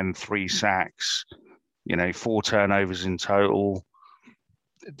it again, 3 sacks, 4 turnovers in total.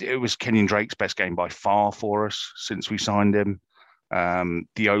 It was Kenyon Drake's best game by far for us since we signed him.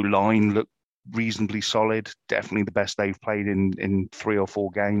 The O-line looked reasonably solid, definitely the best they've played in 3 or 4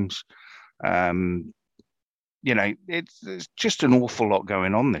 games. It's just an awful lot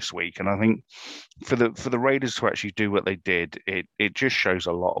going on this week, and I think for the Raiders to actually do what they did, it just shows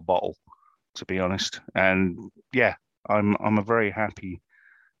a lot of bottle, to be honest. And yeah, I'm a very happy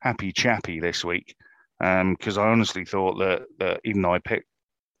chappy this week, because I honestly thought that even though I picked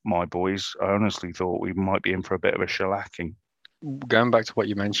my boys, I honestly thought we might be in for a bit of a shellacking. Going back to what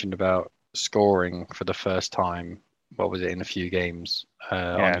you mentioned about scoring for the first time, what was it, in a few games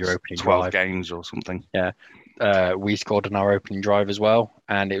on your opening 12 drive? games or something. Yeah. We scored on our opening drive as well,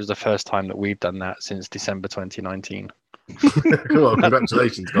 and it was the first time that we've done that since December 2019. Well,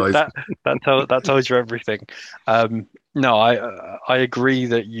 congratulations, guys. That tells you everything. No, I agree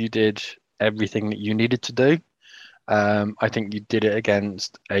that you did everything that you needed to do. I think you did it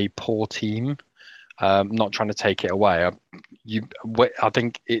against a poor team. Not trying to take it away. I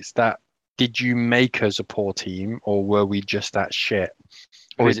think it's that. Did you make us a poor team, or were we just that shit,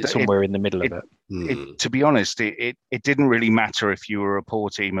 or is it somewhere in the middle of it? To be honest, it didn't really matter if you were a poor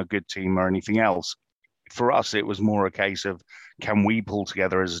team, a good team, or anything else. For us, it was more a case of, can we pull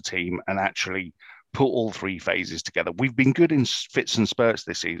together as a team and actually put all 3 phases together? We've been good in fits and spurts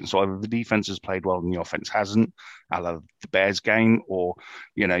this season, so either the defense has played well and the offense hasn't, a la the Bears game, or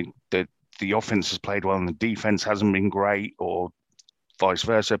the offense has played well and the defense hasn't been great, or vice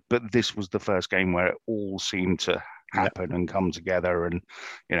versa. But this was the first game where it all seemed to happen and come together, and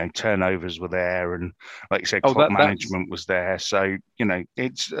turnovers were there, and like you said, clock management was there. So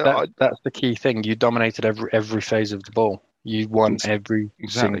it's that's the key thing. You dominated every phase of the ball. You won every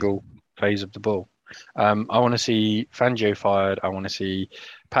single phase of the ball. I want to see Fangio fired. I want to see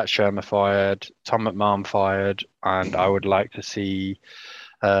Pat Shermer fired, Tom McMahon fired, and I would like to see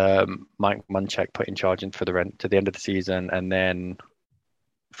Mike Munchak put in charge to the end of the season, and then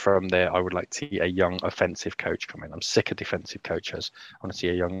from there, I would like to see a young offensive coach come in. I'm sick of defensive coaches. I want to see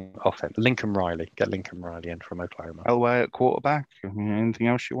a young offense. Lincoln Riley. Get Lincoln Riley in from Oklahoma. Elway at quarterback. Anything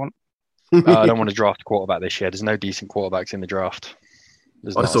else you want? I don't want to draft a quarterback this year. There's no decent quarterbacks in the draft.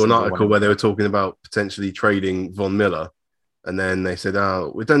 I saw an article where they were talking about potentially trading Von Miller. And then they said,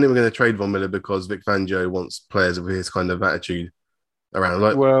 we don't think we're going to trade Von Miller because Vic Fangio wants players with his kind of attitude around.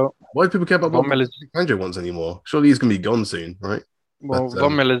 Like, well, why do people care about what Vic Fangio wants anymore? Surely he's going to be gone soon, right? Well,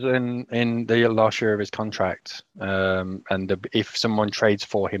 Von Miller's in the last year of his contract, and if someone trades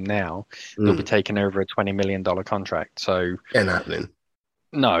for him now, they'll be taking over a $20 million contract. So, ain't happening.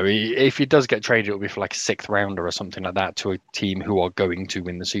 No, if he does get traded, it'll be for like a 6th rounder or something like that to a team who are going to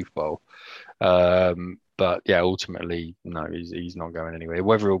win the Super Bowl. But yeah, ultimately, no, he's not going anywhere.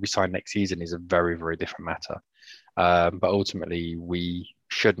 Whether he'll be signed next season is a very, very different matter. But ultimately, we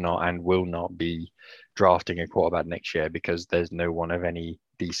should not and will not be drafting a quarterback next year because there's no one of any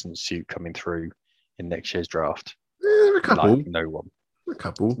decent suit coming through in next year's draft. There are a couple. Like, no one. A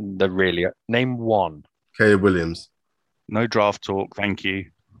couple. They're really name one. Caleb Williams. No draft talk, thank you.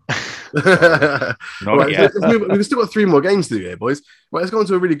 Right, we've still got 3 more games to do here, boys. Right, let's go on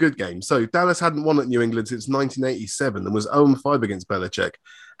to a really good game. So Dallas hadn't won at New England since 1987 and was 0-5 against Belichick.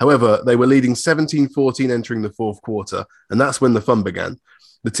 However, they were leading 17-14 entering the 4th quarter, and that's when the fun began.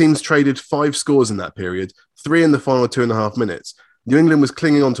 The teams traded 5 scores in that period, 3 in the final 2.5 minutes. New England was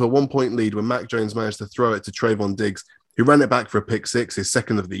clinging on to a 1-point lead when Mac Jones managed to throw it to Trayvon Diggs, who ran it back for a pick 6, his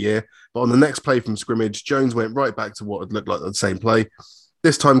 2nd of the year. But on the next play from scrimmage, Jones went right back to what had looked like the same play.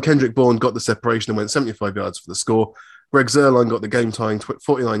 This time, Kendrick Bourne got the separation and went 75 yards for the score. Greg Zuerlein got the game-tying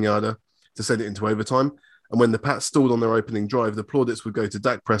 49-yarder to send it into overtime. And when the Pats stalled on their opening drive, the plaudits would go to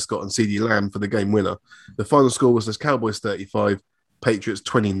Dak Prescott and CeeDee Lamb for the game winner. The final score was the Cowboys 35, Patriots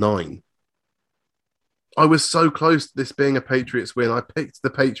 29. I was so close to this being a Patriots win. I picked the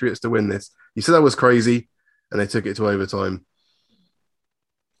Patriots to win this. You said I was crazy, and they took it to overtime.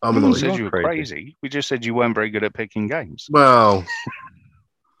 I'm annoyed. We said you were crazy. We just said you weren't very good at picking games. Well,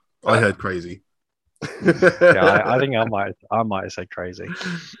 I heard crazy. Yeah, I think I might have said crazy.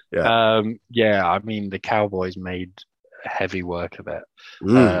 Yeah. Yeah, I mean, the Cowboys made heavy work of it.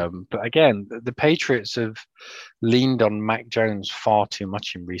 Mm. But again, the Patriots have leaned on Mac Jones far too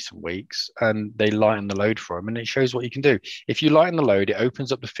much in recent weeks, and they lighten the load for him, and it shows what you can do. If you lighten the load, it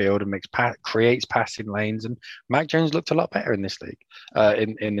opens up the field and creates passing lanes. And Mac Jones looked a lot better in this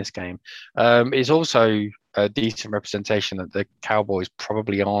league, in this game. It's also a decent representation that the Cowboys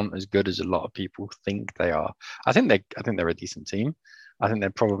probably aren't as good as a lot of people think they are. I think they're a decent team. I think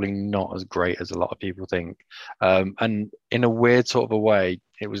they're probably not as great as a lot of people think. And in a weird sort of a way,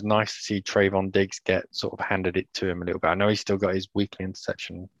 it was nice to see Trayvon Diggs get sort of handed it to him a little bit. I know he's still got his weekly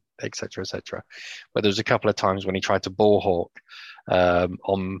interception, etc., etc. But there was a couple of times when he tried to ball hawk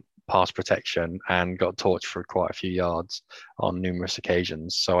on pass protection and got torched for quite a few yards on numerous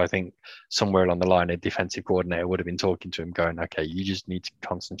occasions. So I think somewhere along the line, a defensive coordinator would have been talking to him going, okay, you just need to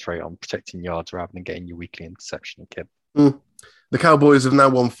concentrate on protecting yards rather than getting your weekly interception, kid. The Cowboys have now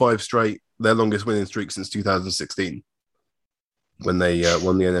won 5 straight, their longest winning streak since 2016, when they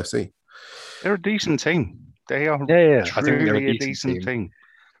won the NFC. They're a decent team. They are I think truly they're a decent team.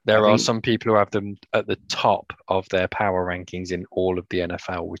 There are some people who have them at the top of their power rankings in all of the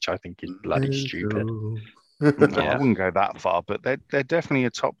NFL, which I think is bloody stupid. I wouldn't go that far, but they're definitely a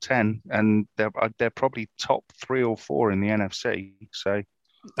top 10, and they're probably top 3 or 4 in the NFC. So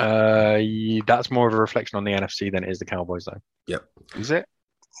that's more of a reflection on the NFC than it is the Cowboys, though. Yep. Is it?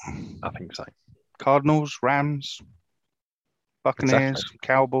 I think so. Cardinals, Rams, Buccaneers,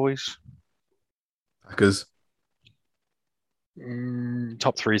 Cowboys, Packers.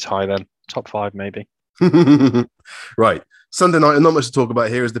 Top 3 is high then. Top 5 maybe. Right. Sunday night, and not much to talk about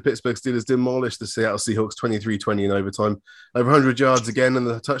here, as the Pittsburgh Steelers demolished the Seattle Seahawks 23-20 in overtime. Over 100 yards again, and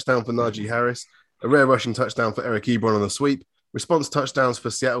a touchdown for Najee Harris. A rare rushing touchdown for Eric Ebron on the sweep. Response touchdowns for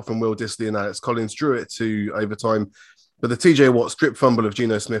Seattle from Will Dissly and Alex Collins drew it to overtime. But the TJ Watt strip fumble of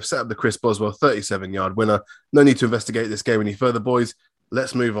Geno Smith set up the Chris Boswell 37-yard winner. No need to investigate this game any further, boys.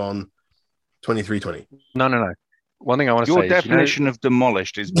 Let's move on. 23-20. No. One thing I want to say Your definition of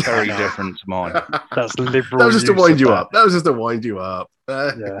demolished is very different to mine. That's liberal. That was just to wind you up. That was just to wind you up.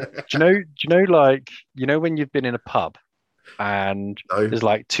 Yeah. Do you know, like, when you've been in a pub and there's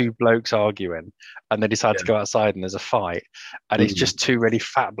like 2 blokes arguing and they decide to go outside and there's a fight and it's just 2 really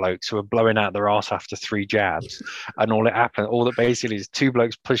fat blokes who are blowing out their arse after 3 jabs, and all that basically is 2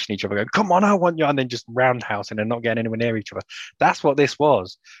 blokes pushing each other going, come on, I want you, and then just roundhousing and not getting anywhere near each other. That's what this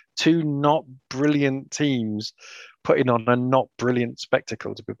was. 2 not brilliant teams putting on a not brilliant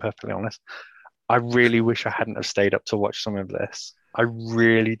spectacle, to be perfectly honest. I really wish I hadn't have stayed up to watch some of this. I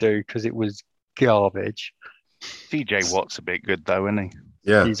really do, because it was garbage. TJ Watt's a bit good though, isn't he?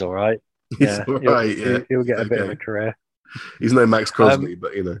 Yeah, he's all right. He's all right. He'll get a bit of a career. He's no Max Crosby,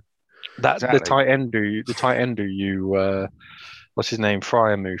 but that's exactly. The tight end who you what's his name?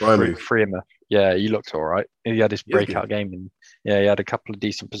 Freiermuth. Yeah, he looked all right. He had his breakout game, and he had a couple of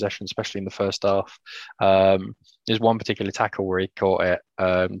decent possessions, especially in the first half. There's one particular tackle where he caught it,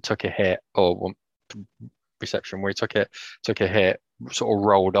 took a hit, or one reception where he took a hit, sort of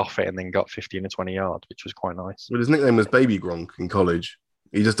rolled off it, and then got 15 or 20 yards, which was quite nice. Well, his nickname was Baby Gronk in college.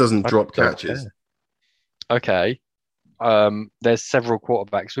 He just doesn't drop catches. Okay. There's several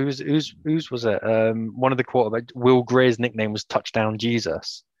quarterbacks. Whose was it? One of the quarterbacks, Will Greer's nickname was Touchdown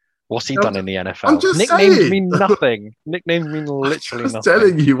Jesus. What's he done in the NFL? I'm just Nicknames saying. mean nothing. Nicknames mean literally nothing. I'm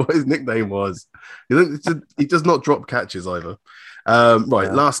telling you what his nickname was. He does not drop catches either.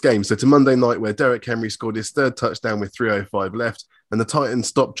 Last game. So to Monday night, where Derrick Henry scored his 3rd touchdown with 3:05 left, and the Titans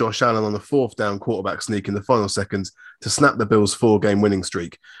stopped Josh Allen on a 4th down quarterback sneak in the final seconds to snap the Bills' 4-game winning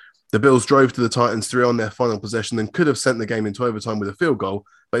streak. The Bills drove to the Titans 3 on their final possession and could have sent the game into overtime with a field goal,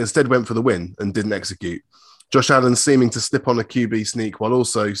 but instead went for the win and didn't execute. Josh Allen seeming to slip on a QB sneak while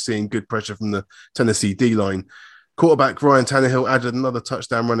also seeing good pressure from the Tennessee D-line. Quarterback Ryan Tannehill added another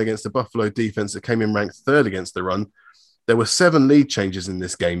touchdown run against the Buffalo defense that came in ranked 3rd against the run. There were 7 lead changes in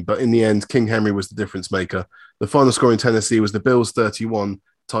this game, but in the end, King Henry was the difference maker. The final score in Tennessee was the Bills 31,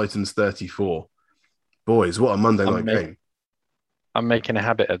 Titans 34. Boys, what a Monday night game. I'm making a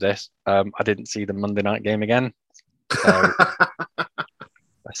habit of this. I didn't see the Monday night game again.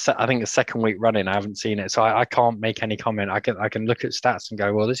 So I think the 2nd week running, I haven't seen it. So I can't make any comment. I can look at stats and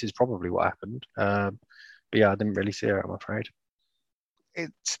go, well, this is probably what happened. But yeah, I didn't really see it, I'm afraid.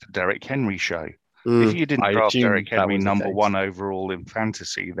 It's the Derrick Henry show. If you didn't draft Derrick Henry number 1 overall in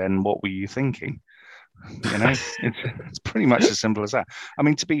fantasy, then what were you thinking? It's pretty much as simple as that. I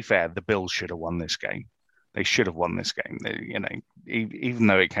mean, to be fair, the Bills should have won this game. They should have won this game. Even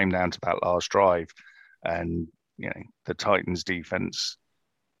though it came down to that last drive, and the Titans' defense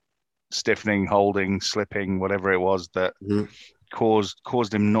stiffening, holding, slipping, whatever it was that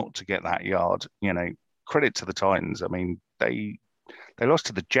caused him not to get that yard. credit to the Titans. I mean, they lost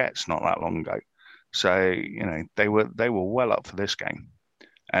to the Jets not that long ago, so they were well up for this game,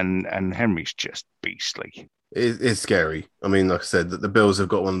 and Henry's just beastly. It's scary. I mean, like I said, that the Bills have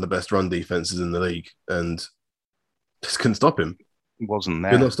got one of the best run defenses in the league, and just couldn't stop him. Wasn't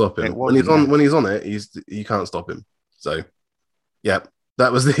there? Could not stop him when he's on it. You can't stop him. So, yeah,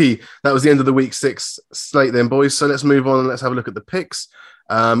 that was the end of the week 6 slate, then, boys. So let's move on and let's have a look at the picks.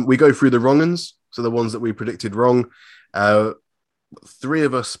 We go through the wrong uns, so the ones that we predicted wrong. 3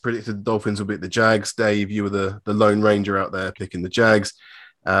 of us predicted the Dolphins would beat the Jags. Dave, you were the Lone Ranger out there picking the Jags.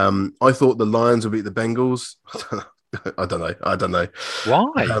 I thought the Lions would beat the Bengals. I don't know.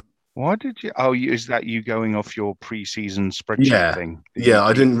 Why? Why did you? Oh, is that you going off your preseason spreadsheet thing? Yeah,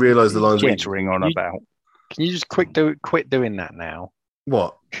 I didn't realize the Lions were twittering on about. Can you just quit doing that now?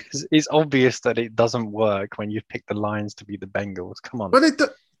 What? Because it's obvious that it doesn't work when you pick the Lions to beat the Bengals. Come on. But it.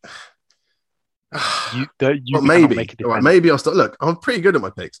 Maybe. All right, maybe I'll start. Look, I'm pretty good at my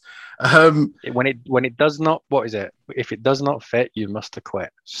picks. When it does not, what is it? If it does not fit, you must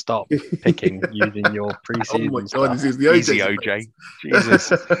quit. Stop picking using your preseason. Oh my God, this is the OJ. Easy, OJ.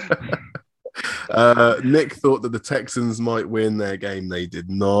 Jesus. Nick thought that the Texans might win their game. They did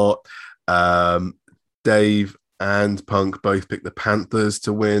not. Dave and Punk both picked the Panthers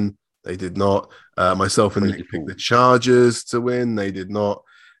to win. They did not. Myself and Nick picked the Chargers to win. They did not.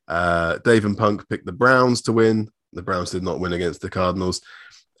 Dave and Punk picked the Browns to win. The Browns did not win against the Cardinals.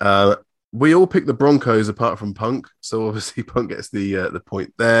 We all picked the Broncos apart from Punk, so obviously Punk gets the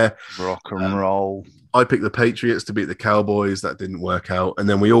point there. Rock and roll. I picked the Patriots to beat the Cowboys. That didn't work out. And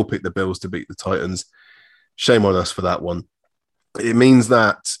then we all picked the Bills to beat the Titans. Shame on us for that one. It means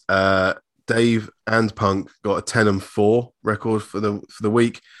that Dave and Punk got a 10-4 record for the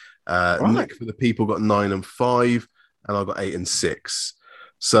week. Right. Nick for the people got 9-5, and I got 8-6.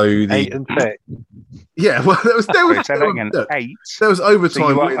 So 8-6. Yeah, well, there was 8. There was overtime. So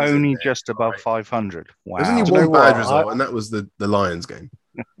you were only just above 500. Wow. There's only one bad result, and that was the Lions game.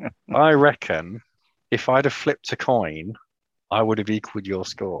 I reckon if I'd have flipped a coin, I would have equaled your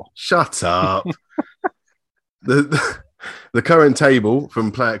score. Shut up. The current table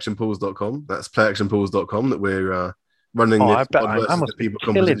from playactionpools.com, that's playactionpools.com that we're running. I bet I must be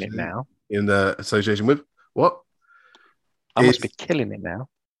killing it now. In the association with what? I must be killing it now.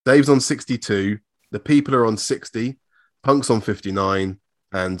 Dave's on 62, the people are on 60, Punk's on 59,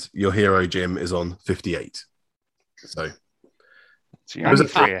 and your hero Jim is on 58. So you're only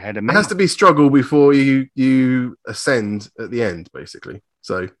 3 ahead of me. It has to be struggle before you ascend at the end, basically.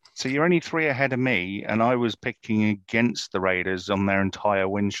 So you're only 3 ahead of me, and I was picking against the Raiders on their entire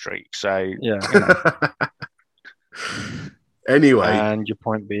win streak. So yeah. Anyway, and your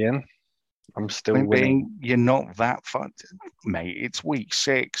point being, I'm still winning. You're not that fun, mate. It's week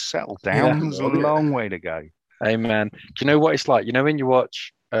 6. Settle down. There's a long way to go. Hey, man. Do you know what it's like? You know when you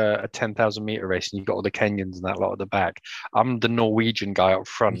watch a 10,000 meter race and you've got all the Kenyans and that lot at the back? I'm the Norwegian guy up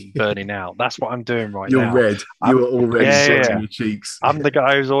front burning out. That's what I'm doing now. You're red. You are already sweating your cheeks. I'm the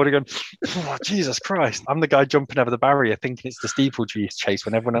guy who's already going, oh, Jesus Christ. I'm the guy jumping over the barrier thinking it's the steeplechase chase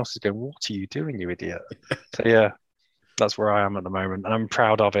when everyone else is going, what are you doing, you idiot? So, yeah, that's where I am at the moment. And I'm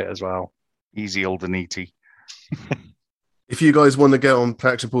proud of it as well. Easy old Aniti. If you guys want to get on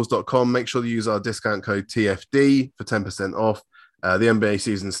playactionpools.com, make sure you use our discount code TFD for 10% off. The NBA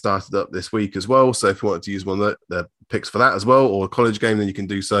season started up this week as well. So if you want to use one of the picks for that as well, or a college game, then you can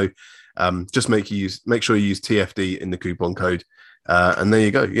do so. Just make sure you use TFD in the coupon code. And there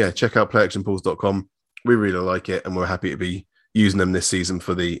you go. Yeah, check out playactionpools.com. We really like it, and we're happy to be using them this season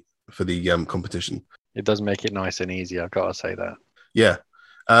for the competition. It does make it nice and easy. I've got to say that. Yeah.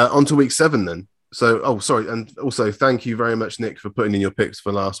 On to week 7 then. So, and also thank you very much, Nick, for putting in your picks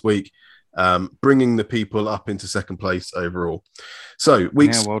for last week, bringing the people up into second place overall. So,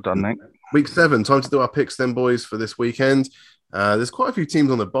 well done, Nick. Week 7, time to do our picks then, boys, for this weekend. There's quite a few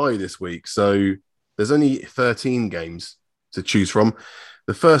teams on the bye this week, so there's only 13 games to choose from.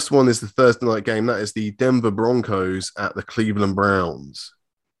 The first one is the Thursday night game. That is the Denver Broncos at the Cleveland Browns.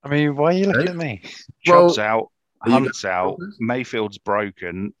 I mean, why are you looking at me? Chubb's out. Hunt's out. Mayfield's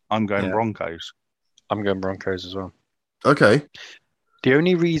broken. I'm going Broncos. I'm going Broncos as well. Okay. The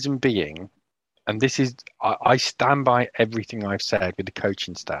only reason being, and this is, I stand by everything I've said with the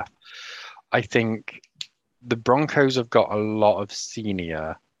coaching staff. I think the Broncos have got a lot of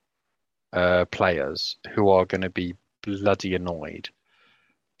senior players who are going to be bloody annoyed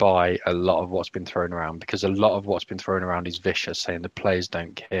by a lot of what's been thrown around, because a lot of what's been thrown around is vicious, saying the players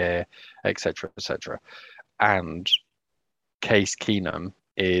don't care, etc., etc. And Case Keenum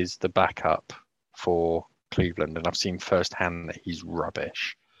is the backup for Cleveland, and I've seen firsthand that he's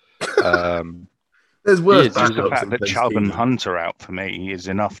rubbish. There's worse is. Just the backups fact than that Case Chubb and Keenum. Hunt are out for me is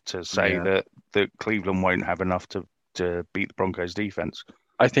enough to say Yeah. that Cleveland won't have enough to beat the Broncos defense.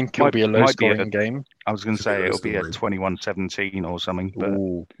 I think it'll be a might be low-scoring game. I was going to Should be say low it'll be a scoring. 21-17 or something, but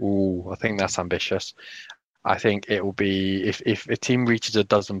I think that's ambitious. I think it will be if a team reaches a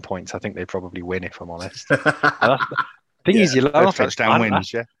dozen points, I think they probably win. If I'm honest, and that's, the thing is, you laugh at touchdown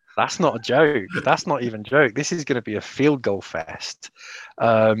wins. Yeah, that's not a joke. That's not even a joke. This is going to be a field goal fest,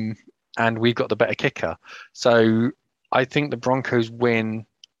 and we've got the better kicker. So I think the Broncos win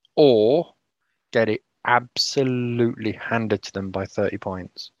or get it absolutely handed to them by 30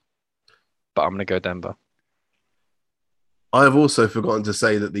 points. But I'm going to go Denver. I have also forgotten to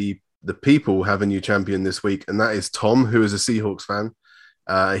say that the people have a new champion this week, and that is Tom, who is a Seahawks fan.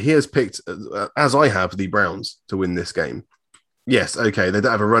 He has picked, as I have, the Browns to win this game. Yes, okay, they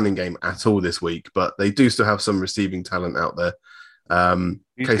don't have a running game at all this week, but they do still have some receiving talent out there.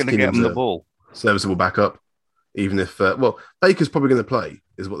 who's Case going to get Keenum's them the a ball? serviceable backup, even if, Baker's probably going to play,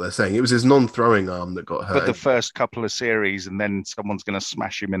 is what they're saying. It was his non-throwing arm that got hurt. But the first couple of series, and then someone's going to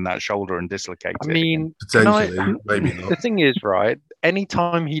smash him in that shoulder and dislocate I it. mean, Potentially, maybe the not. thing is, right,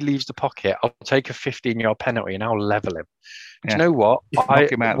 anytime he leaves the pocket, I'll take a 15-yard penalty and I'll level him. Do you know what?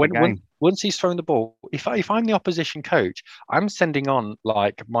 Knock him out of the game. Once he's thrown the ball, if I'm the opposition coach, I'm sending on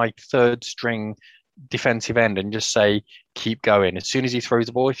like my third string defensive end and just say, keep going. As soon as he throws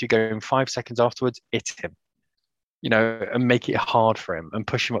the ball, if you go in 5 seconds afterwards, hit him. And make it hard for him and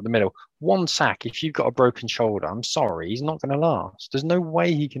push him up the middle. One sack, if you've got a broken shoulder, I'm sorry, he's not going to last. There's no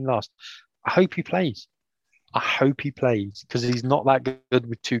way he can last. I hope he plays. Because he's not that good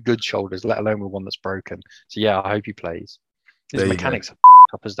with two good shoulders, let alone with one that's broken. So yeah, I hope he plays. His mechanics are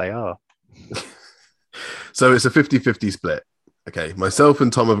up as they are. So it's a 50-50 split. Okay, myself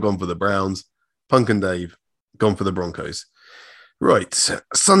and Tom have gone for the Browns. Punk and Dave gone for the Broncos. Right,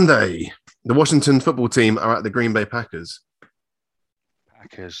 Sunday, the Washington football team are at the Green Bay Packers.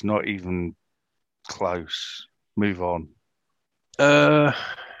 Packers, not even close. Move on.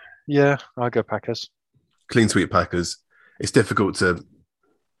 Yeah, I'll go Packers. Clean sweep Packers. It's difficult to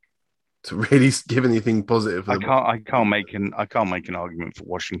really give anything positive. I can't make an argument for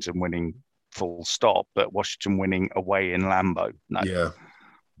Washington winning full stop, but Washington winning away in Lambeau. No.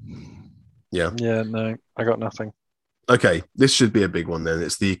 Yeah. No, I got nothing. Okay, this should be a big one then.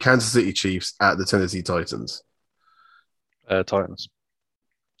 It's the Kansas City Chiefs at the Tennessee Titans. Titans.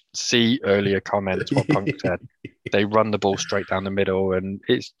 See earlier comments what Punk said. They run the ball straight down the middle, and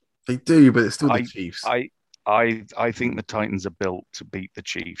they do, but it's still the Chiefs. I think the Titans are built to beat the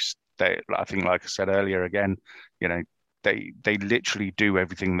Chiefs. I think, like I said earlier, again, they literally do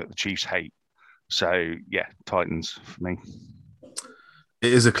everything that the Chiefs hate. So yeah, Titans for me.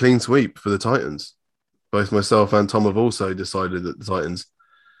 It is a clean sweep for the Titans. Both myself and Tom have also decided that the Titans,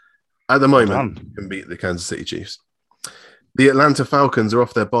 at the moment, can beat the Kansas City Chiefs. The Atlanta Falcons are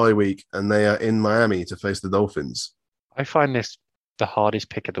off their bye week, and they are in Miami to face the Dolphins. I find this the hardest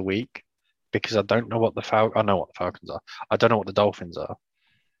pick of the week because I don't know what I know what the Falcons are. I don't know what the Dolphins are.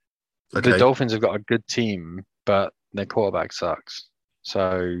 Okay. The Dolphins have got a good team, but their quarterback sucks.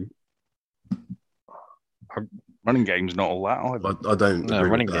 So running game's not all that either. I don't. No,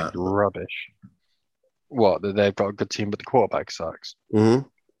 running game's rubbish. What? That they've got a good team, but the quarterback sucks. Mm-hmm.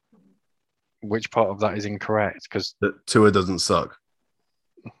 Which part of that is incorrect? Because that Tua doesn't suck.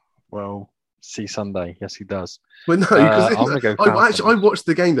 Well, see Sunday. Yes, he does. Well, no, because I watched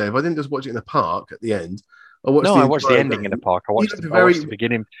the game, Dave. I didn't just watch it in a park at the end. I watched the ending in the park. I watched the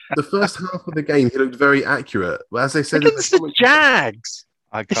beginning. The first half of the game, he looked very accurate. Well, as they said, against the Jags.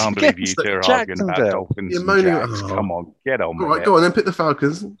 I can't believe you two are arguing about Dolphins and Jags. Come on, get on with it. All right, go on then, pick the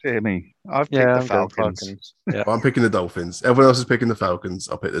Falcons. Hear me. I've picked the Falcons. Yeah. I'm picking the Dolphins. Everyone else is picking the Falcons.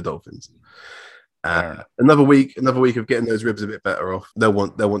 I'll pick the Dolphins. Another week of getting those ribs a bit better off. They'll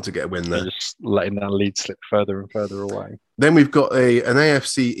want to get a win there. Just letting that lead slip further and further away. Then we've got an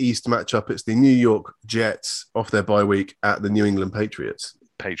AFC East matchup. It's the New York Jets off their bye week at the New England Patriots.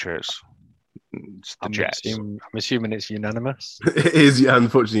 It's the Jets. I'm assuming it's unanimous. It is,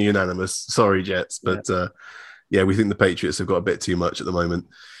 unfortunately, unanimous. Sorry, Jets. But we think the Patriots have got a bit too much at the moment.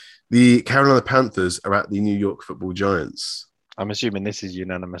 The Carolina Panthers are at the New York Football Giants. I'm assuming this is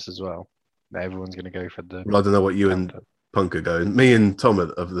unanimous as well. Everyone's going to go for the... Well, I don't know what you and Punk are going. Me and Tom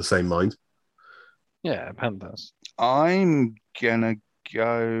are of the same mind. Yeah, Panthers. I'm going to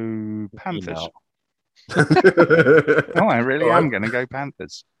go Panthers. I really am going to go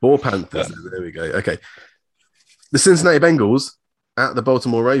Panthers. 4 Panthers. Yeah. There we go. Okay. The Cincinnati Bengals at the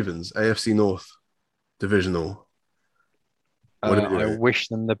Baltimore Ravens, AFC North Divisional. I wish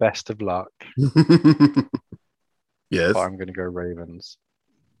them the best of luck. Yes. But I'm going to go Ravens.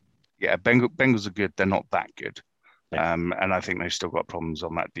 Yeah, Bengals are good. They're not that good. Yeah. And I think they've still got problems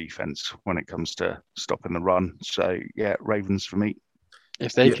on that defense when it comes to stopping the run. So, yeah, Ravens for me.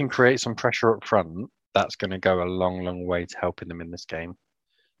 If they can create some pressure up front, that's going to go a long, long way to helping them in this game.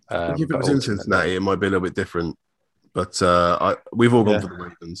 I think if it But was in Cincinnati, it might be a little bit different. But we've all gone for the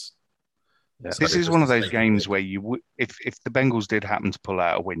Ravens. Yeah. This is one of those games where you would, if the Bengals did happen to pull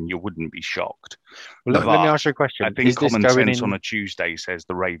out a win, you wouldn't be shocked. Well, let me ask you a question. I think common sense on a Tuesday says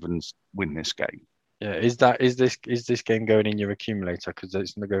the Ravens win this game. Yeah, is this game going in your accumulator? Because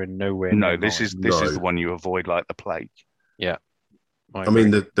it's not going nowhere. No, this is the one you avoid like the plague. Yeah. I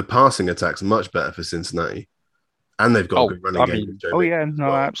mean, the passing attack's much better for Cincinnati. And they've got a good running game.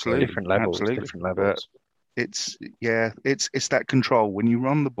 Absolutely. Different levels. But it's that control. When you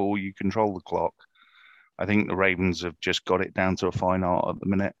run the ball, you control the clock. I think the Ravens have just got it down to a fine art at the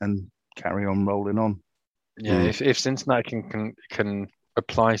minute and carry on rolling on. Yeah, if Cincinnati can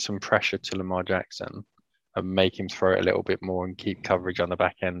apply some pressure to Lamar Jackson and make him throw it a little bit more and keep coverage on the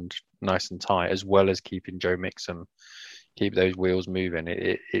back end nice and tight, as well as keeping Joe Mixon, keep those wheels moving,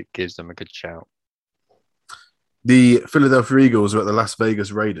 it gives them a good shout. The Philadelphia Eagles are at the Las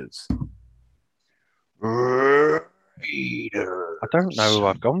Vegas Raiders. I don't know who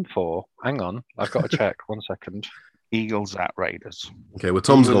I've gone for. Hang on, I've got to check. 1 second. Eagles at Raiders. Okay, well,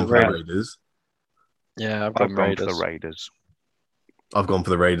 Tom's gone for the Raiders. Yeah, I've gone for the Raiders. I've gone for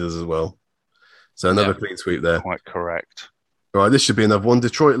the Raiders as well. So another clean sweep there. Quite correct. All right, this should be another one.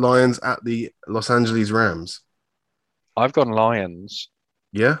 Detroit Lions at the Los Angeles Rams. I've gone Lions.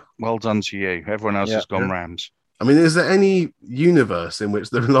 Yeah? Well done to you. Everyone else has gone Rams. I mean, is there any universe in which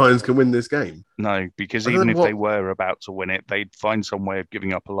the Lions can win this game? No, because even if they were about to win it, they'd find some way of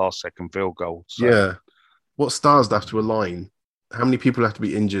giving up a last-second field goal. So. Yeah. What stars have to align? How many people have to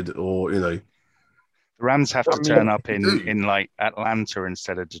be injured or, The Rams have to turn up in like Atlanta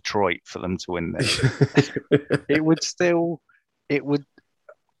instead of Detroit for them to win this.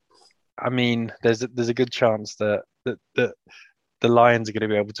 I mean, there's a good chance that the Lions are going to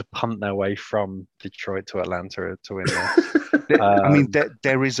be able to punt their way from Detroit to Atlanta to win this. I mean,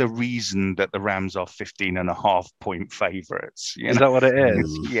 there is a reason that the Rams are 15.5-point favorites. Is that what it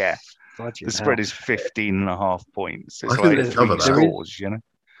is? Yeah. The spread is 15.5 points. It's like 3 scores,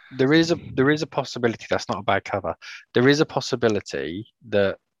 There is a possibility that's not a bad cover. There is a possibility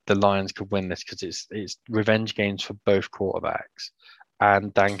that the Lions could win this because it's revenge games for both quarterbacks.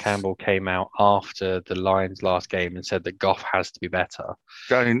 And Dan Campbell came out after the Lions' last game and said that Goff has to be better.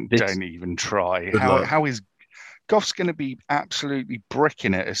 Don't even try. How is Goff's going to be absolutely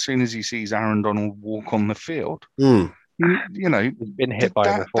bricking it as soon as he sees Aaron Donald walk on the field? Mm. He's been hit by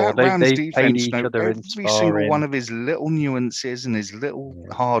it before. They played each other in every single one of his little nuances and his little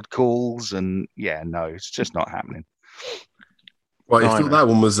hard calls, and it's just not happening. Right, if that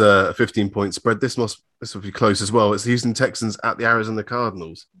one was a 15-point spread, this will be close as well. It's the Houston Texans at the Arizona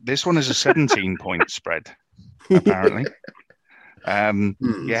Cardinals. This one is a 17-point spread, apparently.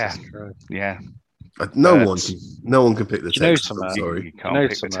 Yeah. No one can pick the Texans. I'm sorry, you can't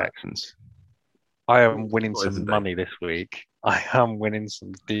pick the Texans. I am winning some money this week. I am winning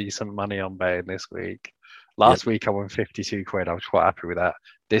some decent money on betting this week. Last week I won 52 quid. I was quite happy with that.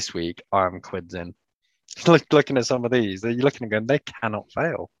 This week I'm quids in. Looking at some of these, you're looking and going, they cannot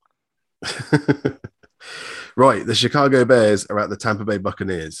fail. Right, the Chicago Bears are at the Tampa Bay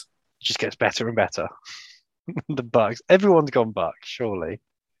Buccaneers. It just gets better and better. The Bucks. Everyone's gone Bucks, surely.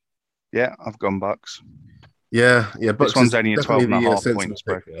 Yeah, I've gone Bucks. Yeah. Bucks. This one's only a 12.5 point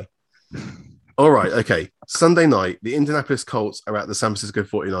spread. All right, okay. Sunday night, the Indianapolis Colts are at the San Francisco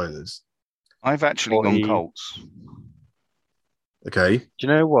 49ers. I've actually gone Colts. Okay. Do you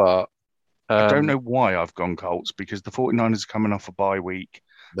know what? I don't know why I've gone Colts because the 49ers are coming off a bye week.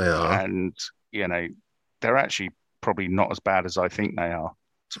 They are. And, they're actually probably not as bad as I think they are,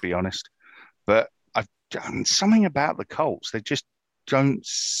 to be honest. But something about the Colts, they just don't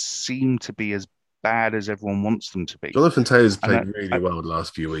seem to be as bad as everyone wants them to be. Jonathan Taylor's played really well the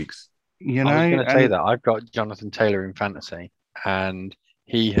last few weeks. I was going to say that. I've got Jonathan Taylor in fantasy, and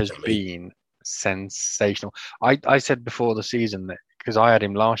he has been sensational. I said before the season that because I had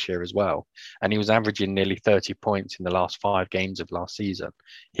him last year as well, and he was averaging nearly 30 points in the last 5 games of last season.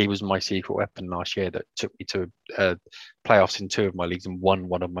 He was my secret weapon last year that took me to playoffs in 2 of my leagues and won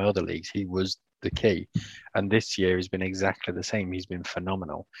one of my other leagues. He was the key. And this year has been exactly the same. He's been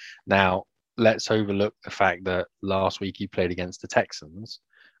phenomenal. Now, let's overlook the fact that last week he played against the Texans,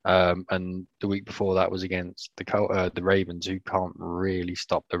 and the week before that was against the Ravens, who can't really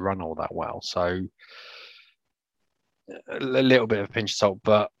stop the run all that well. So a little bit of a pinch of salt,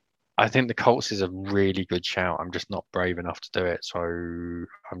 but I think the Colts is a really good shout. I'm just not brave enough to do it, so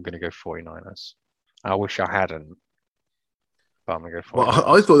I'm going to go 49ers. I wish I hadn't, but I'm going to go 49ers.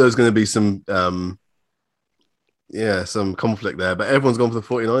 Well, I thought there was going to be some some conflict there, but everyone's gone for the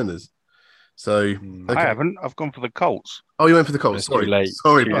 49ers. So I haven't. I've gone for the Colts. Oh, you went for the Colts. Sorry, too late.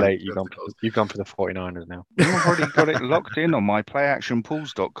 Sorry, too late. You've gone for the 49ers now. I've already got it locked in on my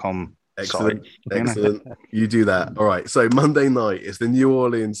playactionpools.com. Excellent. Excellent. You do that. All right. So Monday night is the New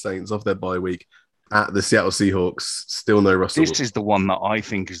Orleans Saints off their bye week at the Seattle Seahawks. Still no Russell. This is the one that I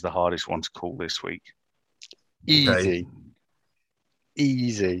think is the hardest one to call this week. Easy.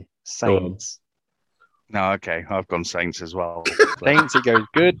 Saints. No, okay. I've gone Saints as well. Saints, it goes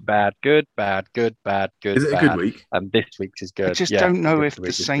good, bad, good, bad, good, bad, good, Is it bad. a good week? And this week's is good. I just don't know if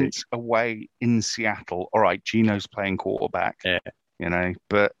the Saints away in Seattle. All right, Gino's playing quarterback. Yeah.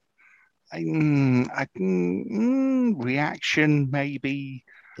 But reaction maybe.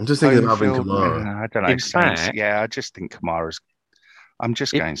 I'm just thinking of Alvin Kamara. I don't know. In Saints. fact, I just think Kamara's. I'm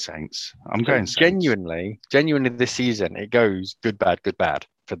just going Saints. I'm going Saints. Genuinely, this season it goes good, bad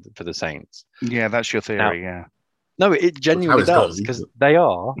for the Saints. Yeah, that's your theory. Now, no, it genuinely does because they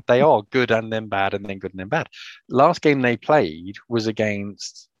are good and then bad and then good and then bad. Last game they played was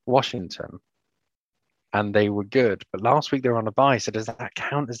against Washington, and they were good. But last week they were on a bye, so does that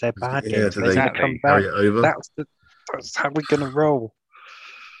count as their bad game? Do they come back? Carry it over? That's how we're gonna roll.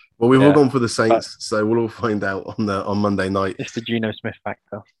 Well, we've all gone for the Saints, so we'll all find out on Monday night. It's the Geno Smith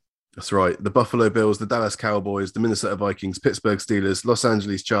factor. That's right. The Buffalo Bills, the Dallas Cowboys, the Minnesota Vikings, Pittsburgh Steelers, Los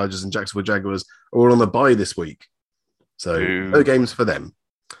Angeles Chargers, and Jacksonville Jaguars are all on the bye this week. So no games for them.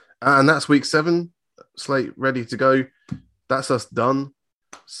 And that's week 7. Slate ready to go. That's us done.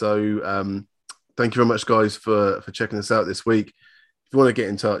 So thank you very much, guys, for checking us out this week. If you want to get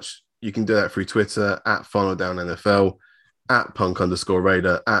in touch, you can do that through Twitter at FinalDownNFL, at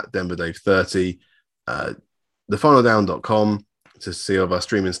Punk_Raider, at DenverDave30, thefinaldown.com to see all of our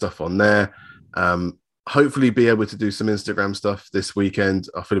streaming stuff on there. Hopefully be able to do some Instagram stuff this weekend.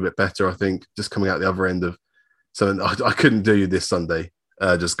 I feel a bit better, I think, just coming out the other end of something I couldn't do this Sunday,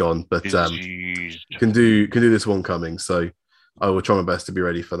 just gone, but can do this one coming. So I will try my best to be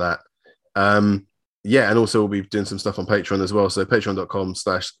ready for that. And also we'll be doing some stuff on Patreon as well. So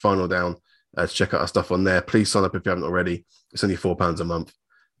patreon.com/finaldown to check out our stuff on there. Please sign up if you haven't already. It's only £4 a month,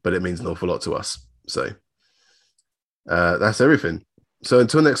 but it means an awful lot to us. So that's everything. So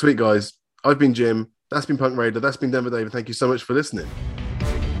until next week, guys, I've been Jim. That's been Punk Raider. That's been Denver David. Thank you so much for listening.